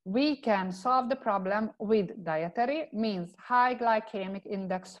 we can solve the problem with dietary, means high glycemic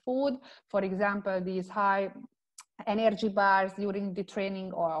index food, for example, these high energy bars during the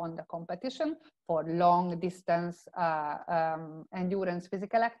training or on the competition for long distance endurance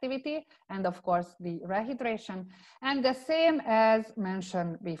physical activity, and of course the rehydration, and the same as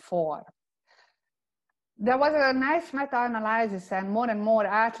mentioned before. There was a nice meta-analysis, and more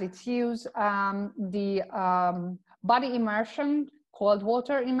athletes use the body immersion, cold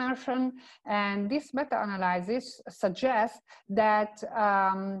water immersion, and this meta-analysis suggests that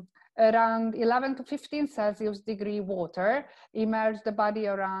around 11 to 15 Celsius degree water, immerse the body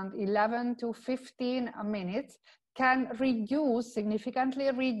around 11 to 15 minutes, can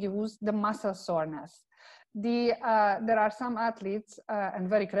significantly reduce the muscle soreness. There are some athletes and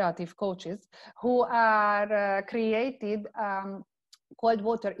very creative coaches who are created cold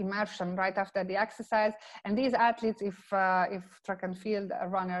water immersion right after the exercise, and these athletes, if track and field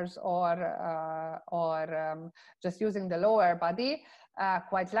runners or just using the lower body,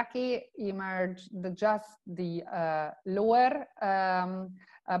 quite lucky, immerse just the lower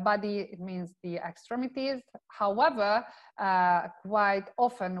body, it means the extremities. However, quite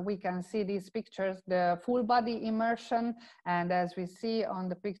often we can see these pictures, the full body immersion, and as we see on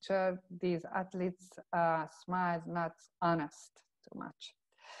the picture, these athletes smiles not honest too much.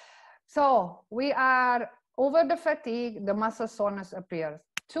 So we are over the fatigue, the muscle soreness appears.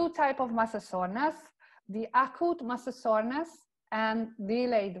 Two types of muscle soreness, the acute muscle soreness and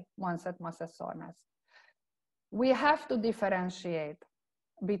delayed onset muscle soreness. We have to differentiate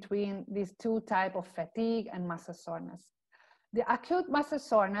between these two types of fatigue and muscle soreness. The acute muscle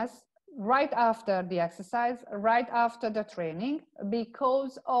soreness right after the exercise, right after the training,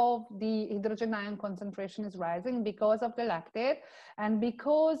 because of the hydrogen ion concentration is rising, because of the lactate, and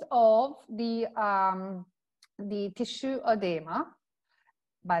because of the tissue edema.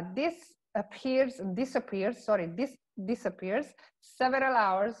 But this disappears several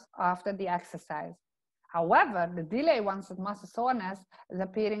hours after the exercise. However, the delay onset muscle soreness is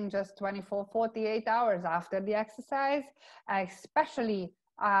appearing just 24, 48 hours after the exercise, especially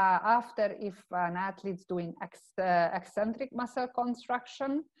after if an athlete's doing eccentric muscle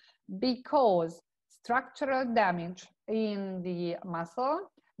construction, because structural damage in the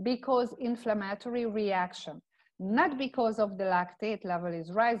muscle, because inflammatory reaction, not because of the lactate level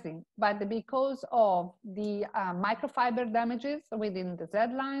is rising, but because of the microfiber damages within the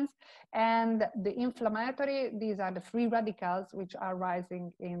Z lines and the inflammatory, these are the free radicals which are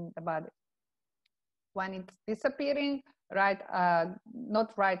rising in the body. when it's disappearing, right,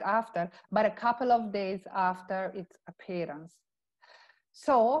 not right after, but a couple of days after its appearance.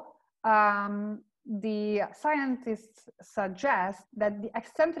 So the scientists suggest that the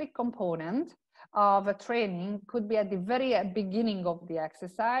eccentric component of a training could be at the very beginning of the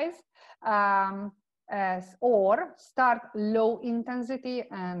exercise, or start low intensity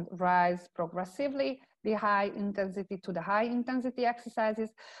and rise progressively the high intensity to the high intensity exercises.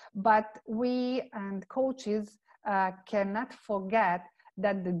 But we and coaches cannot forget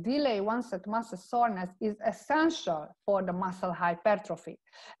that the delay onset muscle soreness is essential for the muscle hypertrophy.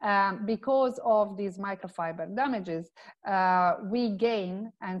 Because of these microfiber damages, we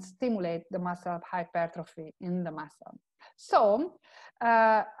gain and stimulate the muscle hypertrophy in the muscle. So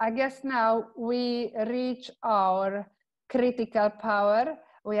I guess now we reach our critical power.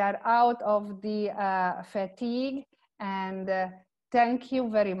 We are out of the fatigue, and thank you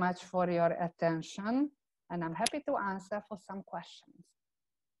very much for your attention. And I'm happy to answer for some questions.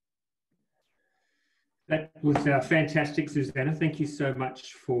 That was fantastic, Susanna. Thank you so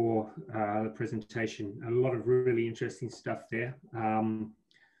much for the presentation. A lot of really interesting stuff there.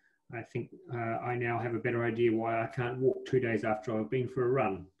 I think I now have a better idea why I can't walk 2 days after I've been for a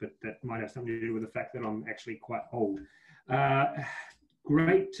run, but that might have something to do with the fact that I'm actually quite old.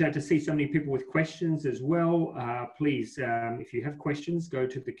 Great to see so many people with questions as well. Please, if you have questions, go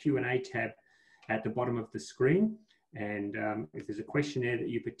to the Q&A tab at the bottom of the screen. And if there's a question there that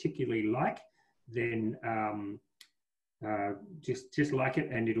you particularly like, then just like it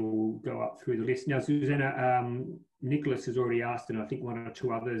and it'll go up through the list. Now, Susanna, Nicholas has already asked, and I think one or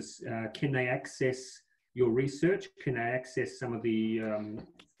two others, can they access your research? Can they access some of the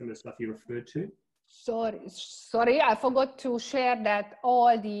stuff you referred to? Sorry, I forgot to share that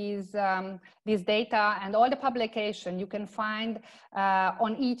all these data and all the publication you can find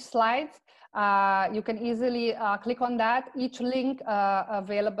on each slide. You can easily click on that, each link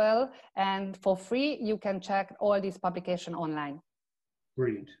available, and for free, you can check all these publication online.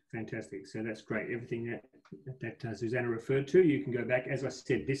 Brilliant, fantastic. So that's great. Everything that Susanna referred to, you can go back. As I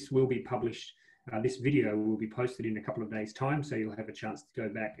said, this will be published. This video will be posted in a couple of days' time, so you'll have a chance to go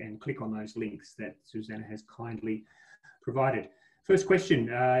back and click on those links that Susanna has kindly provided. First question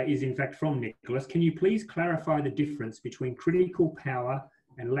is in fact from Nicholas. Can you please clarify the difference between critical power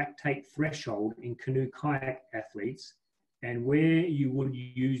and lactate threshold in canoe kayak athletes, and where you will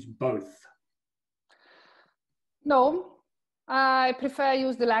use both? No, I prefer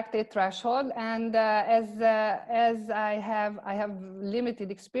use the lactate threshold, and as I have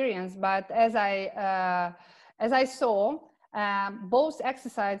limited experience, but as I saw, both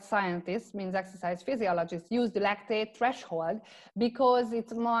exercise scientists, means exercise physiologists, use the lactate threshold because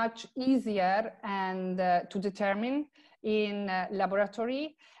it's much easier and to determine in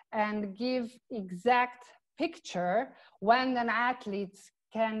laboratory and give exact picture when an athlete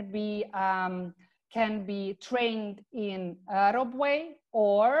can be trained in aerobe way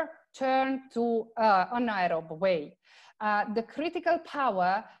or turn to anaerobe way. The critical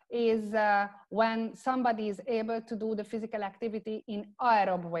power is when somebody is able to do the physical activity in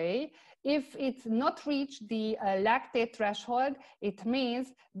aerobe way. If it's not reached the lactate threshold, it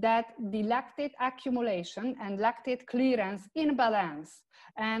means that the lactate accumulation and lactate clearance in balance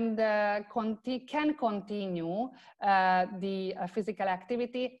and can continue the physical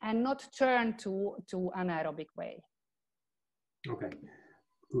activity and not turn to anaerobic way. Okay.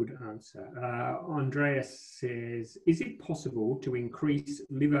 Good answer. Andreas says, is it possible to increase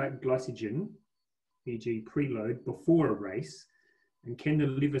liver glycogen, e.g. preload, before a race? And can the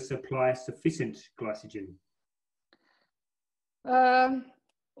liver supply sufficient glycogen?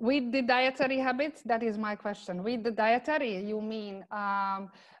 With the dietary habits, that is my question. With the dietary, you mean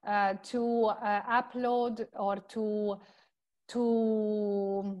to upload or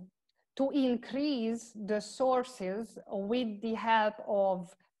to increase the sources with the help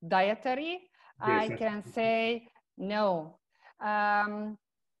of dietary? Yes, I can say no.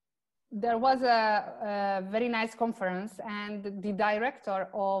 There was a very nice conference, and the director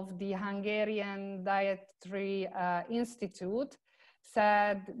of the Hungarian Dietary Institute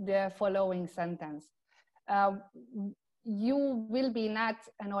said the following sentence. You will be not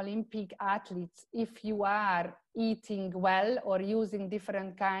an Olympic athlete if you are eating well or using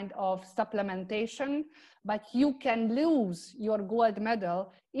different kind of supplementation, but you can lose your gold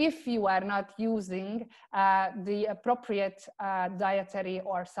medal if you are not using the appropriate dietary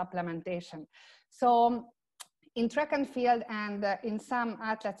or supplementation. So in track and field and in some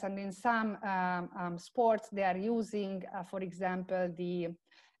athletes and in some sports, they are using, for example, the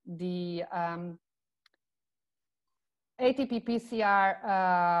ATP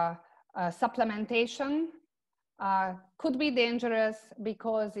PCR supplementation could be dangerous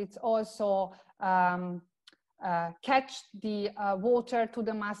because it's also catch the water to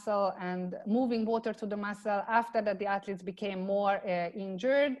the muscle and moving water to the muscle after that the athletes became more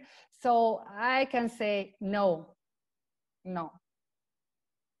injured. So I can say no.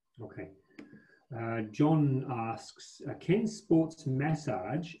 Okay. John asks, can sports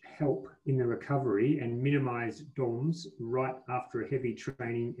massage help in the recovery and minimize DOMS right after a heavy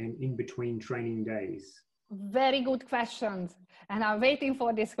training and in between training days? Very good questions, and I'm waiting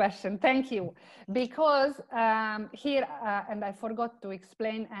for this question. Thank you. Because here, and I forgot to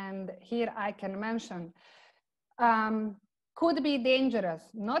explain, and here I can mention, could be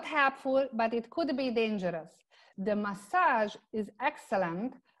dangerous, not helpful, but it could be dangerous. The massage is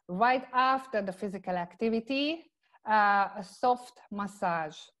excellent right after the physical activity, a soft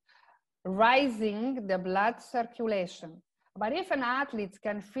massage, rising the blood circulation. But if an athlete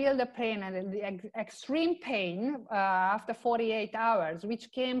can feel the pain and the extreme pain after 48 hours, which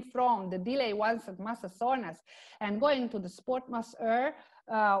came from the delay onset muscle soreness, and going to the sport masseur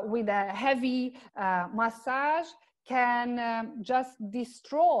with a heavy massage can just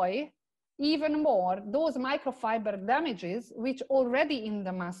destroy even more those microfiber damages which already in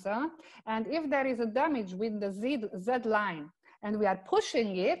the muscle. And if there is a damage with the Z line and we are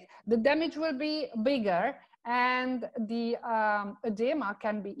pushing it, the damage will be bigger and the edema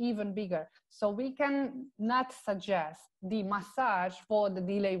can be even bigger. So we can not suggest the massage for the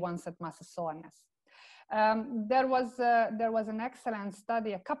delay onset muscle soreness. There was an excellent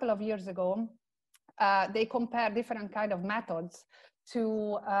study a couple of years ago. They compared different kind of methods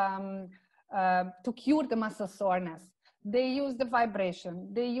to cure the muscle soreness. They use the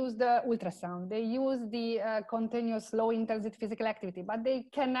vibration, they use the ultrasound, they use the continuous low intensity physical activity, but they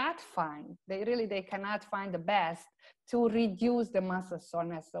cannot find, they cannot find the best to reduce the muscle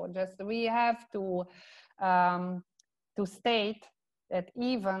soreness. So just we have to state that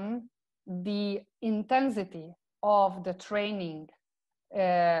even the intensity of the training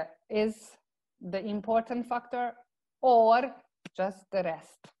is the important factor, or just the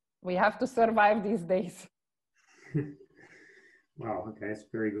rest. We have to survive these days. Wow, okay, that's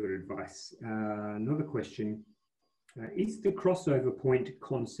very good advice. Another question, is the crossover point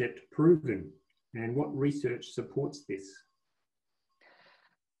concept proven, and what research supports this?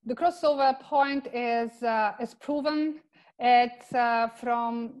 The crossover point is proven. It's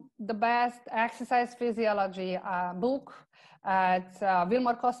from the best exercise physiology book. It's a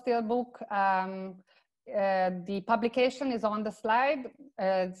Wilmore Costill book. The publication is on the slide.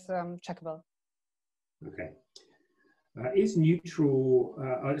 It's checkable. Okay. Is neural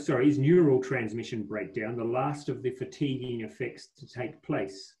transmission breakdown the last of the fatiguing effects to take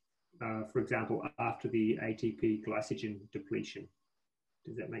place? For example, after the ATP glycogen depletion.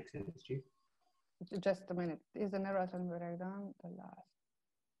 Does that make sense to you? Just a minute. Is the neural transmission breakdown the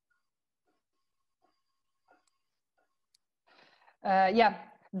last? Yeah.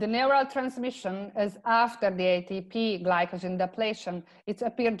 The neural transmission is after the ATP glycogen depletion. It's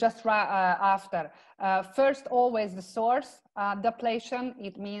appeared just after. First, always the source depletion.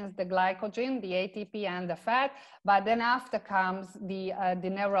 It means the glycogen, the ATP, and the fat. But then after comes the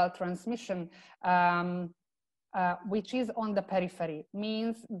neural transmission, which is on the periphery.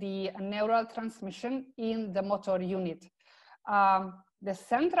 Means the neural transmission in the motor unit. The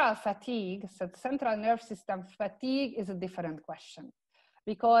central fatigue, so central nerve system fatigue, is a different question,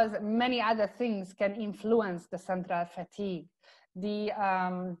 because many other things can influence the central fatigue.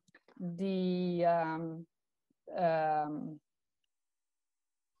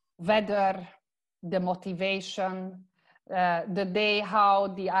 Weather, the motivation, the day how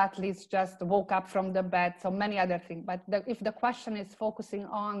the athletes just woke up from the bed, so many other things. But if the question is focusing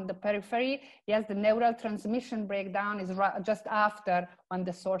on the periphery, yes, the neural transmission breakdown is just after, when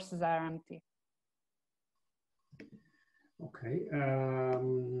the sources are empty. Okay,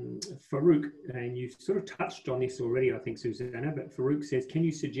 Farouk, and you sort of touched on this already, I think, Susanna, but Farouk says, can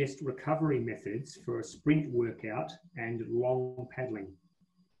you suggest recovery methods for a sprint workout and long paddling?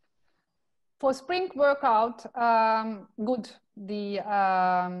 For sprint workout, good, the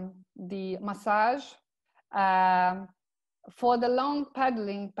massage. For the long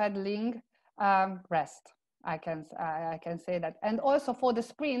paddling, rest. I can say that. And also for the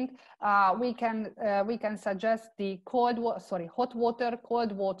sprint, we can suggest the hot water,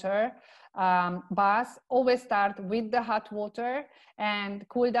 cold water bath. Always start with the hot water and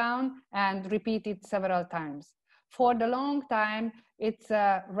cool down and repeat it several times. For the long time, it's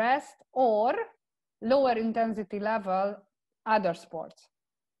rest or lower intensity level other sports.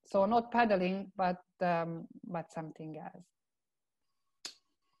 So not paddling, but something else.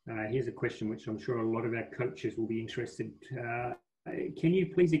 Here's a question which I'm sure a lot of our coaches will be interested. Can you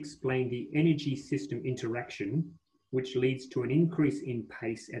please explain the energy system interaction which leads to an increase in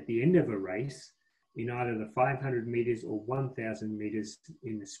pace at the end of a race in either the 500 meters or 1000 meters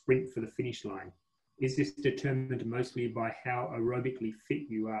in the sprint for the finish line? Is this determined mostly by how aerobically fit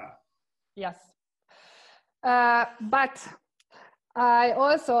you are? Yes. But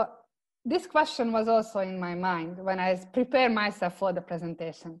this question was also in my mind when I prepared myself for the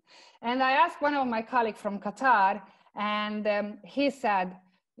presentation. And I asked one of my colleagues from Qatar, and he said,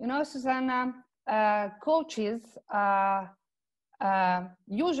 you know, Susanna, coaches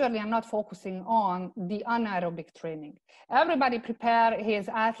usually are not focusing on the anaerobic training. Everybody prepare his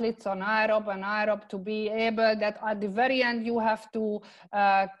athletes on aerob to be able that at the very end you have to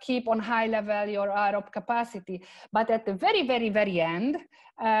keep on high level your aerob capacity. But at the very, very, very end,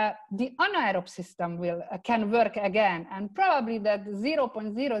 the anaerob system can work again, and probably that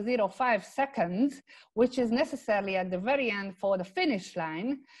 0.005 seconds, which is necessarily at the very end for the finish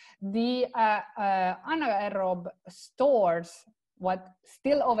line, the anaerob stores what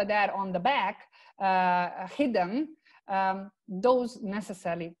still over there on the back, hidden, those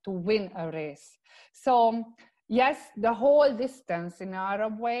necessary to win a race. So yes, the whole distance in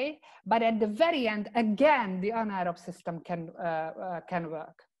aerob way, but at the very end, again, the anaerob system can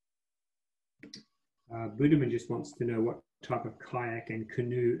work. Budaman just wants to know what type of kayak and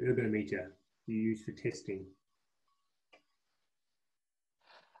canoe ergometer you use for testing.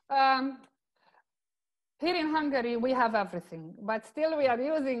 Here in Hungary, we have everything, but still we are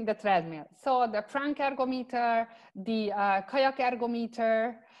using the treadmill. So the trunk ergometer, the kayak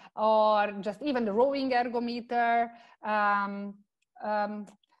ergometer, or just even the rowing ergometer,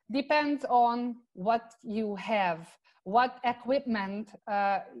 depends on what you have, what equipment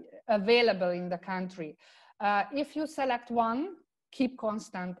available in the country. If you select one, keep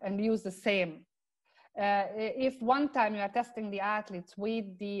constant and use the same. If one time you are testing the athletes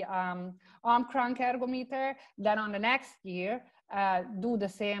with the arm crank ergometer, then on the next year, do the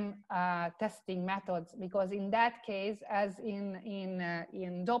same testing methods, because in that case, as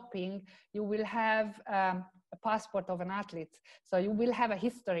in doping, you will have a passport of an athlete. So you will have a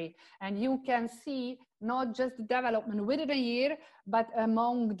history, and you can see not just the development within a year, but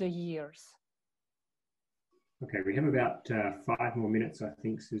among the years. Okay, we have about 5 more minutes, I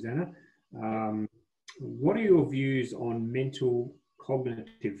think, Susanna. What are your views on mental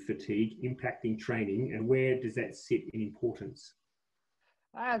cognitive fatigue impacting training, and where does that sit in importance?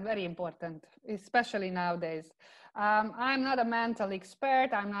 Very important, especially nowadays. I'm not a mental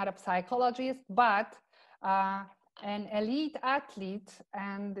expert, I'm not a psychologist, but an elite athlete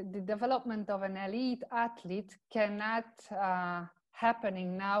and the development of an elite athlete cannot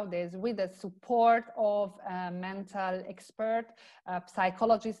happening nowadays with the support of a mental expert, a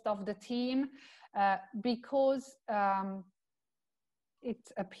psychologist of the team, because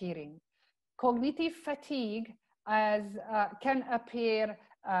it's appearing. Cognitive fatigue can appear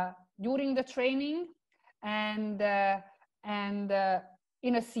during the training and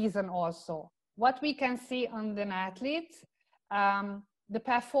in a season also. What we can see on the athletes, the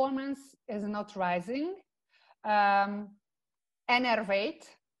performance is not rising, enervate,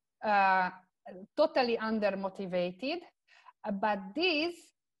 totally undermotivated, but these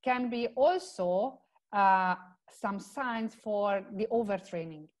can be also some signs for the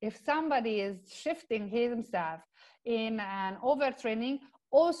overtraining. If somebody is shifting himself in an overtraining,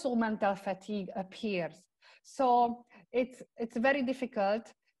 also mental fatigue appears. So it's very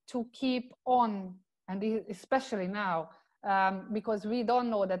difficult to keep on, and especially now, because we don't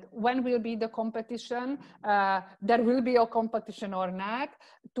know that when will be the competition, there will be a competition or not,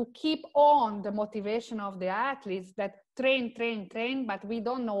 to keep on the motivation of the athletes that train, but we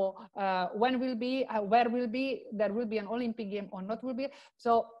don't know when will be, where will be, there will be an Olympic game or not will be.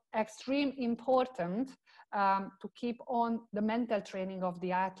 So extreme important to keep on the mental training of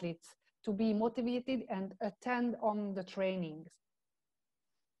the athletes, to be motivated and attend on the trainings.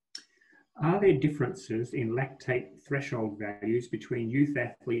 Are there differences in lactate threshold values between youth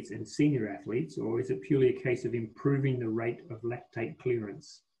athletes and senior athletes, or is it purely a case of improving the rate of lactate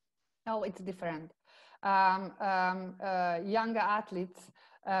clearance? No, it's different. Younger athletes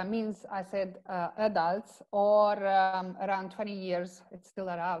means, I said, adults or around 20 years, it's still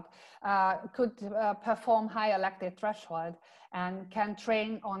around, could perform higher lactate threshold and can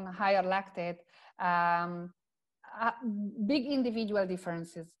train on higher lactate. Big individual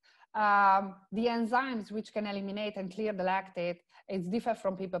differences. The enzymes which can eliminate and clear the lactate, it's different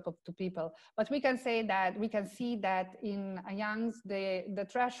from people to people. But we can say that, we can see that in youngs, the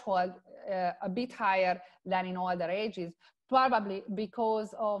threshold a bit higher than in older ages. probably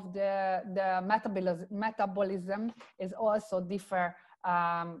because of the metabolism is also differ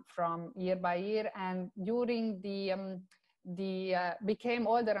from year by year, and during the became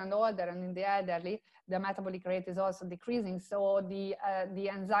older and older, and in the elderly, the metabolic rate is also decreasing. So the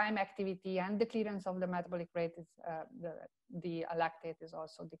enzyme activity and the clearance of the metabolic rate is the lactate is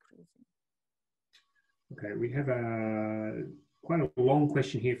also decreasing. Okay, we have quite a long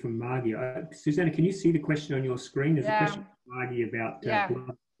question here from Margie. Susanna, can you see the question on your screen? There's a question from Margie about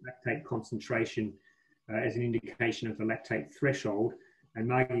blood lactate concentration as an indication of the lactate threshold. And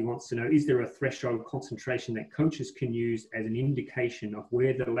Margie wants to know, is there a threshold concentration that coaches can use as an indication of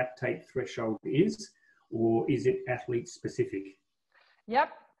where the lactate threshold is, or is it athlete specific? Yep,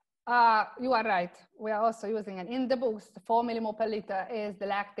 you are right. We are also using it in the books. 4 millimole per liter is the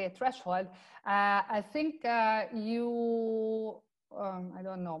lactate threshold. I think I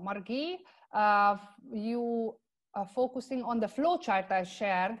don't know, Margie, you are focusing on the flow chart I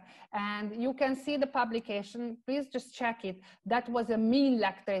shared, and you can see the publication. Please just check it. That was a mean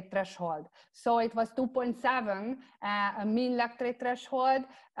lactate threshold. So it was 2.7, a mean lactate threshold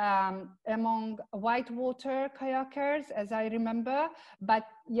among whitewater kayakers, as I remember. But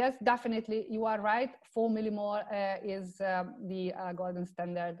yes, definitely, you are right. 4 millimole is the golden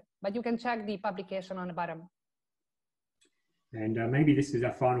standard. But you can check the publication on the bottom. And maybe this is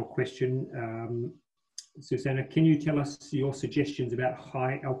our final question. Susanna, can you tell us your suggestions about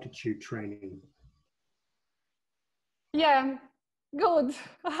high altitude training? Yeah, good.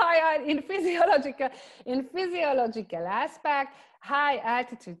 In physiological aspect, high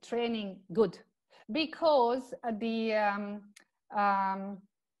altitude training, good, because the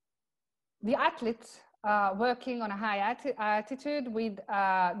athletes working on a high altitude with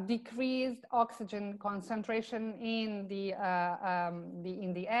decreased oxygen concentration in the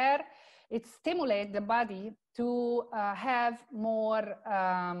air, it stimulates the body to have more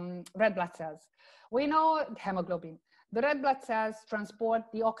red blood cells. We know hemoglobin. The red blood cells transport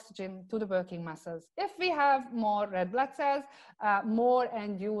the oxygen to the working muscles. If we have more red blood cells, more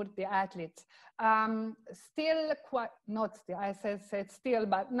endure the athletes. Still quite, not still, I said still,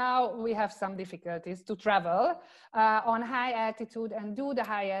 but now we have some difficulties to travel on high altitude and do the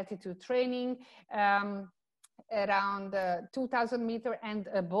high altitude training around 2,000 meters and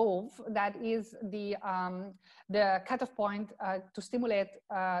above. That is the cutoff point to stimulate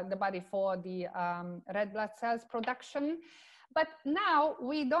the body for the red blood cells production. But now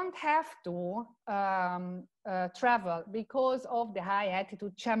we don't have to travel because of the high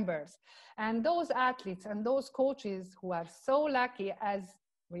altitude chambers. And those athletes and those coaches who are so lucky, as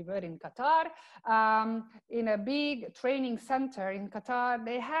we were in Qatar, in a big training center in Qatar,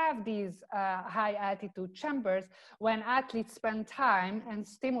 they have these high altitude chambers when athletes spend time and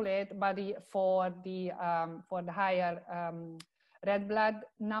stimulate body for the higher red blood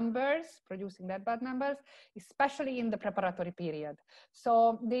numbers, producing red blood numbers, especially in the preparatory period.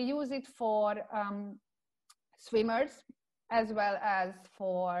 So they use it for swimmers as well as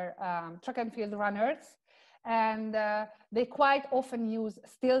for track and field runners. And they quite often use,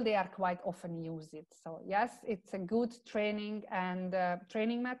 still they are quite often use it. So yes, it's a good training and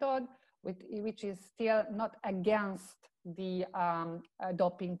training method which is still not against the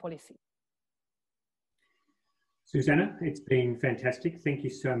doping policy. Susanna, it's been fantastic. Thank you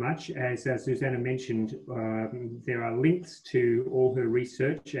so much. As Susanna mentioned, there are links to all her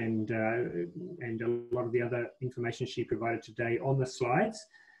research and a lot of the other information she provided today on the slides.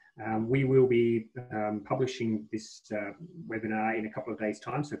 We will be publishing this webinar in a couple of days'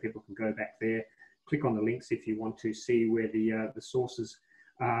 time, so people can go back there, click on the links if you want to see where the sources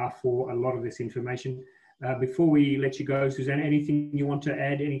are for a lot of this information. Before we let you go, Susanna, anything you want to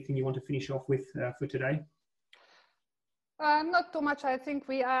add, anything you want to finish off with for today? Not too much. I think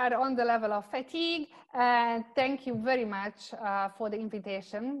we are on the level of fatigue. And thank you very much for the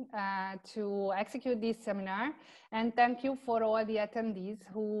invitation to execute this seminar. And thank you for all the attendees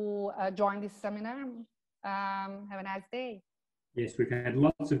who joined this seminar. Have a nice day. Yes, we've had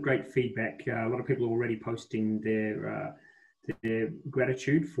lots of great feedback. A lot of people are already posting their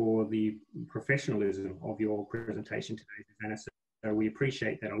gratitude for the professionalism of your presentation today, Susanna. So we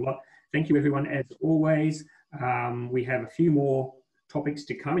appreciate that a lot. Thank you, everyone. As always, we have a few more topics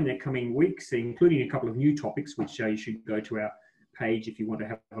to come in the coming weeks, including a couple of new topics, which you should go to our page if you want to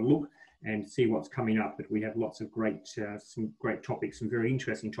have a look and see what's coming up. But we have lots of great, some great topics, some very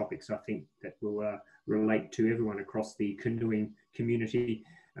interesting topics, I think, that will relate to everyone across the canoeing community.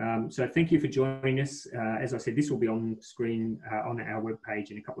 So thank you for joining us. As I said, this will be on screen on our webpage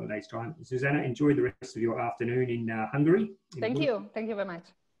in a couple of days' time. Susanna, enjoy the rest of your afternoon in Hungary. Thank you. Thank you very much.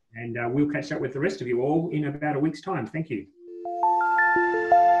 And we'll catch up with the rest of you all in about a week's time. Thank you.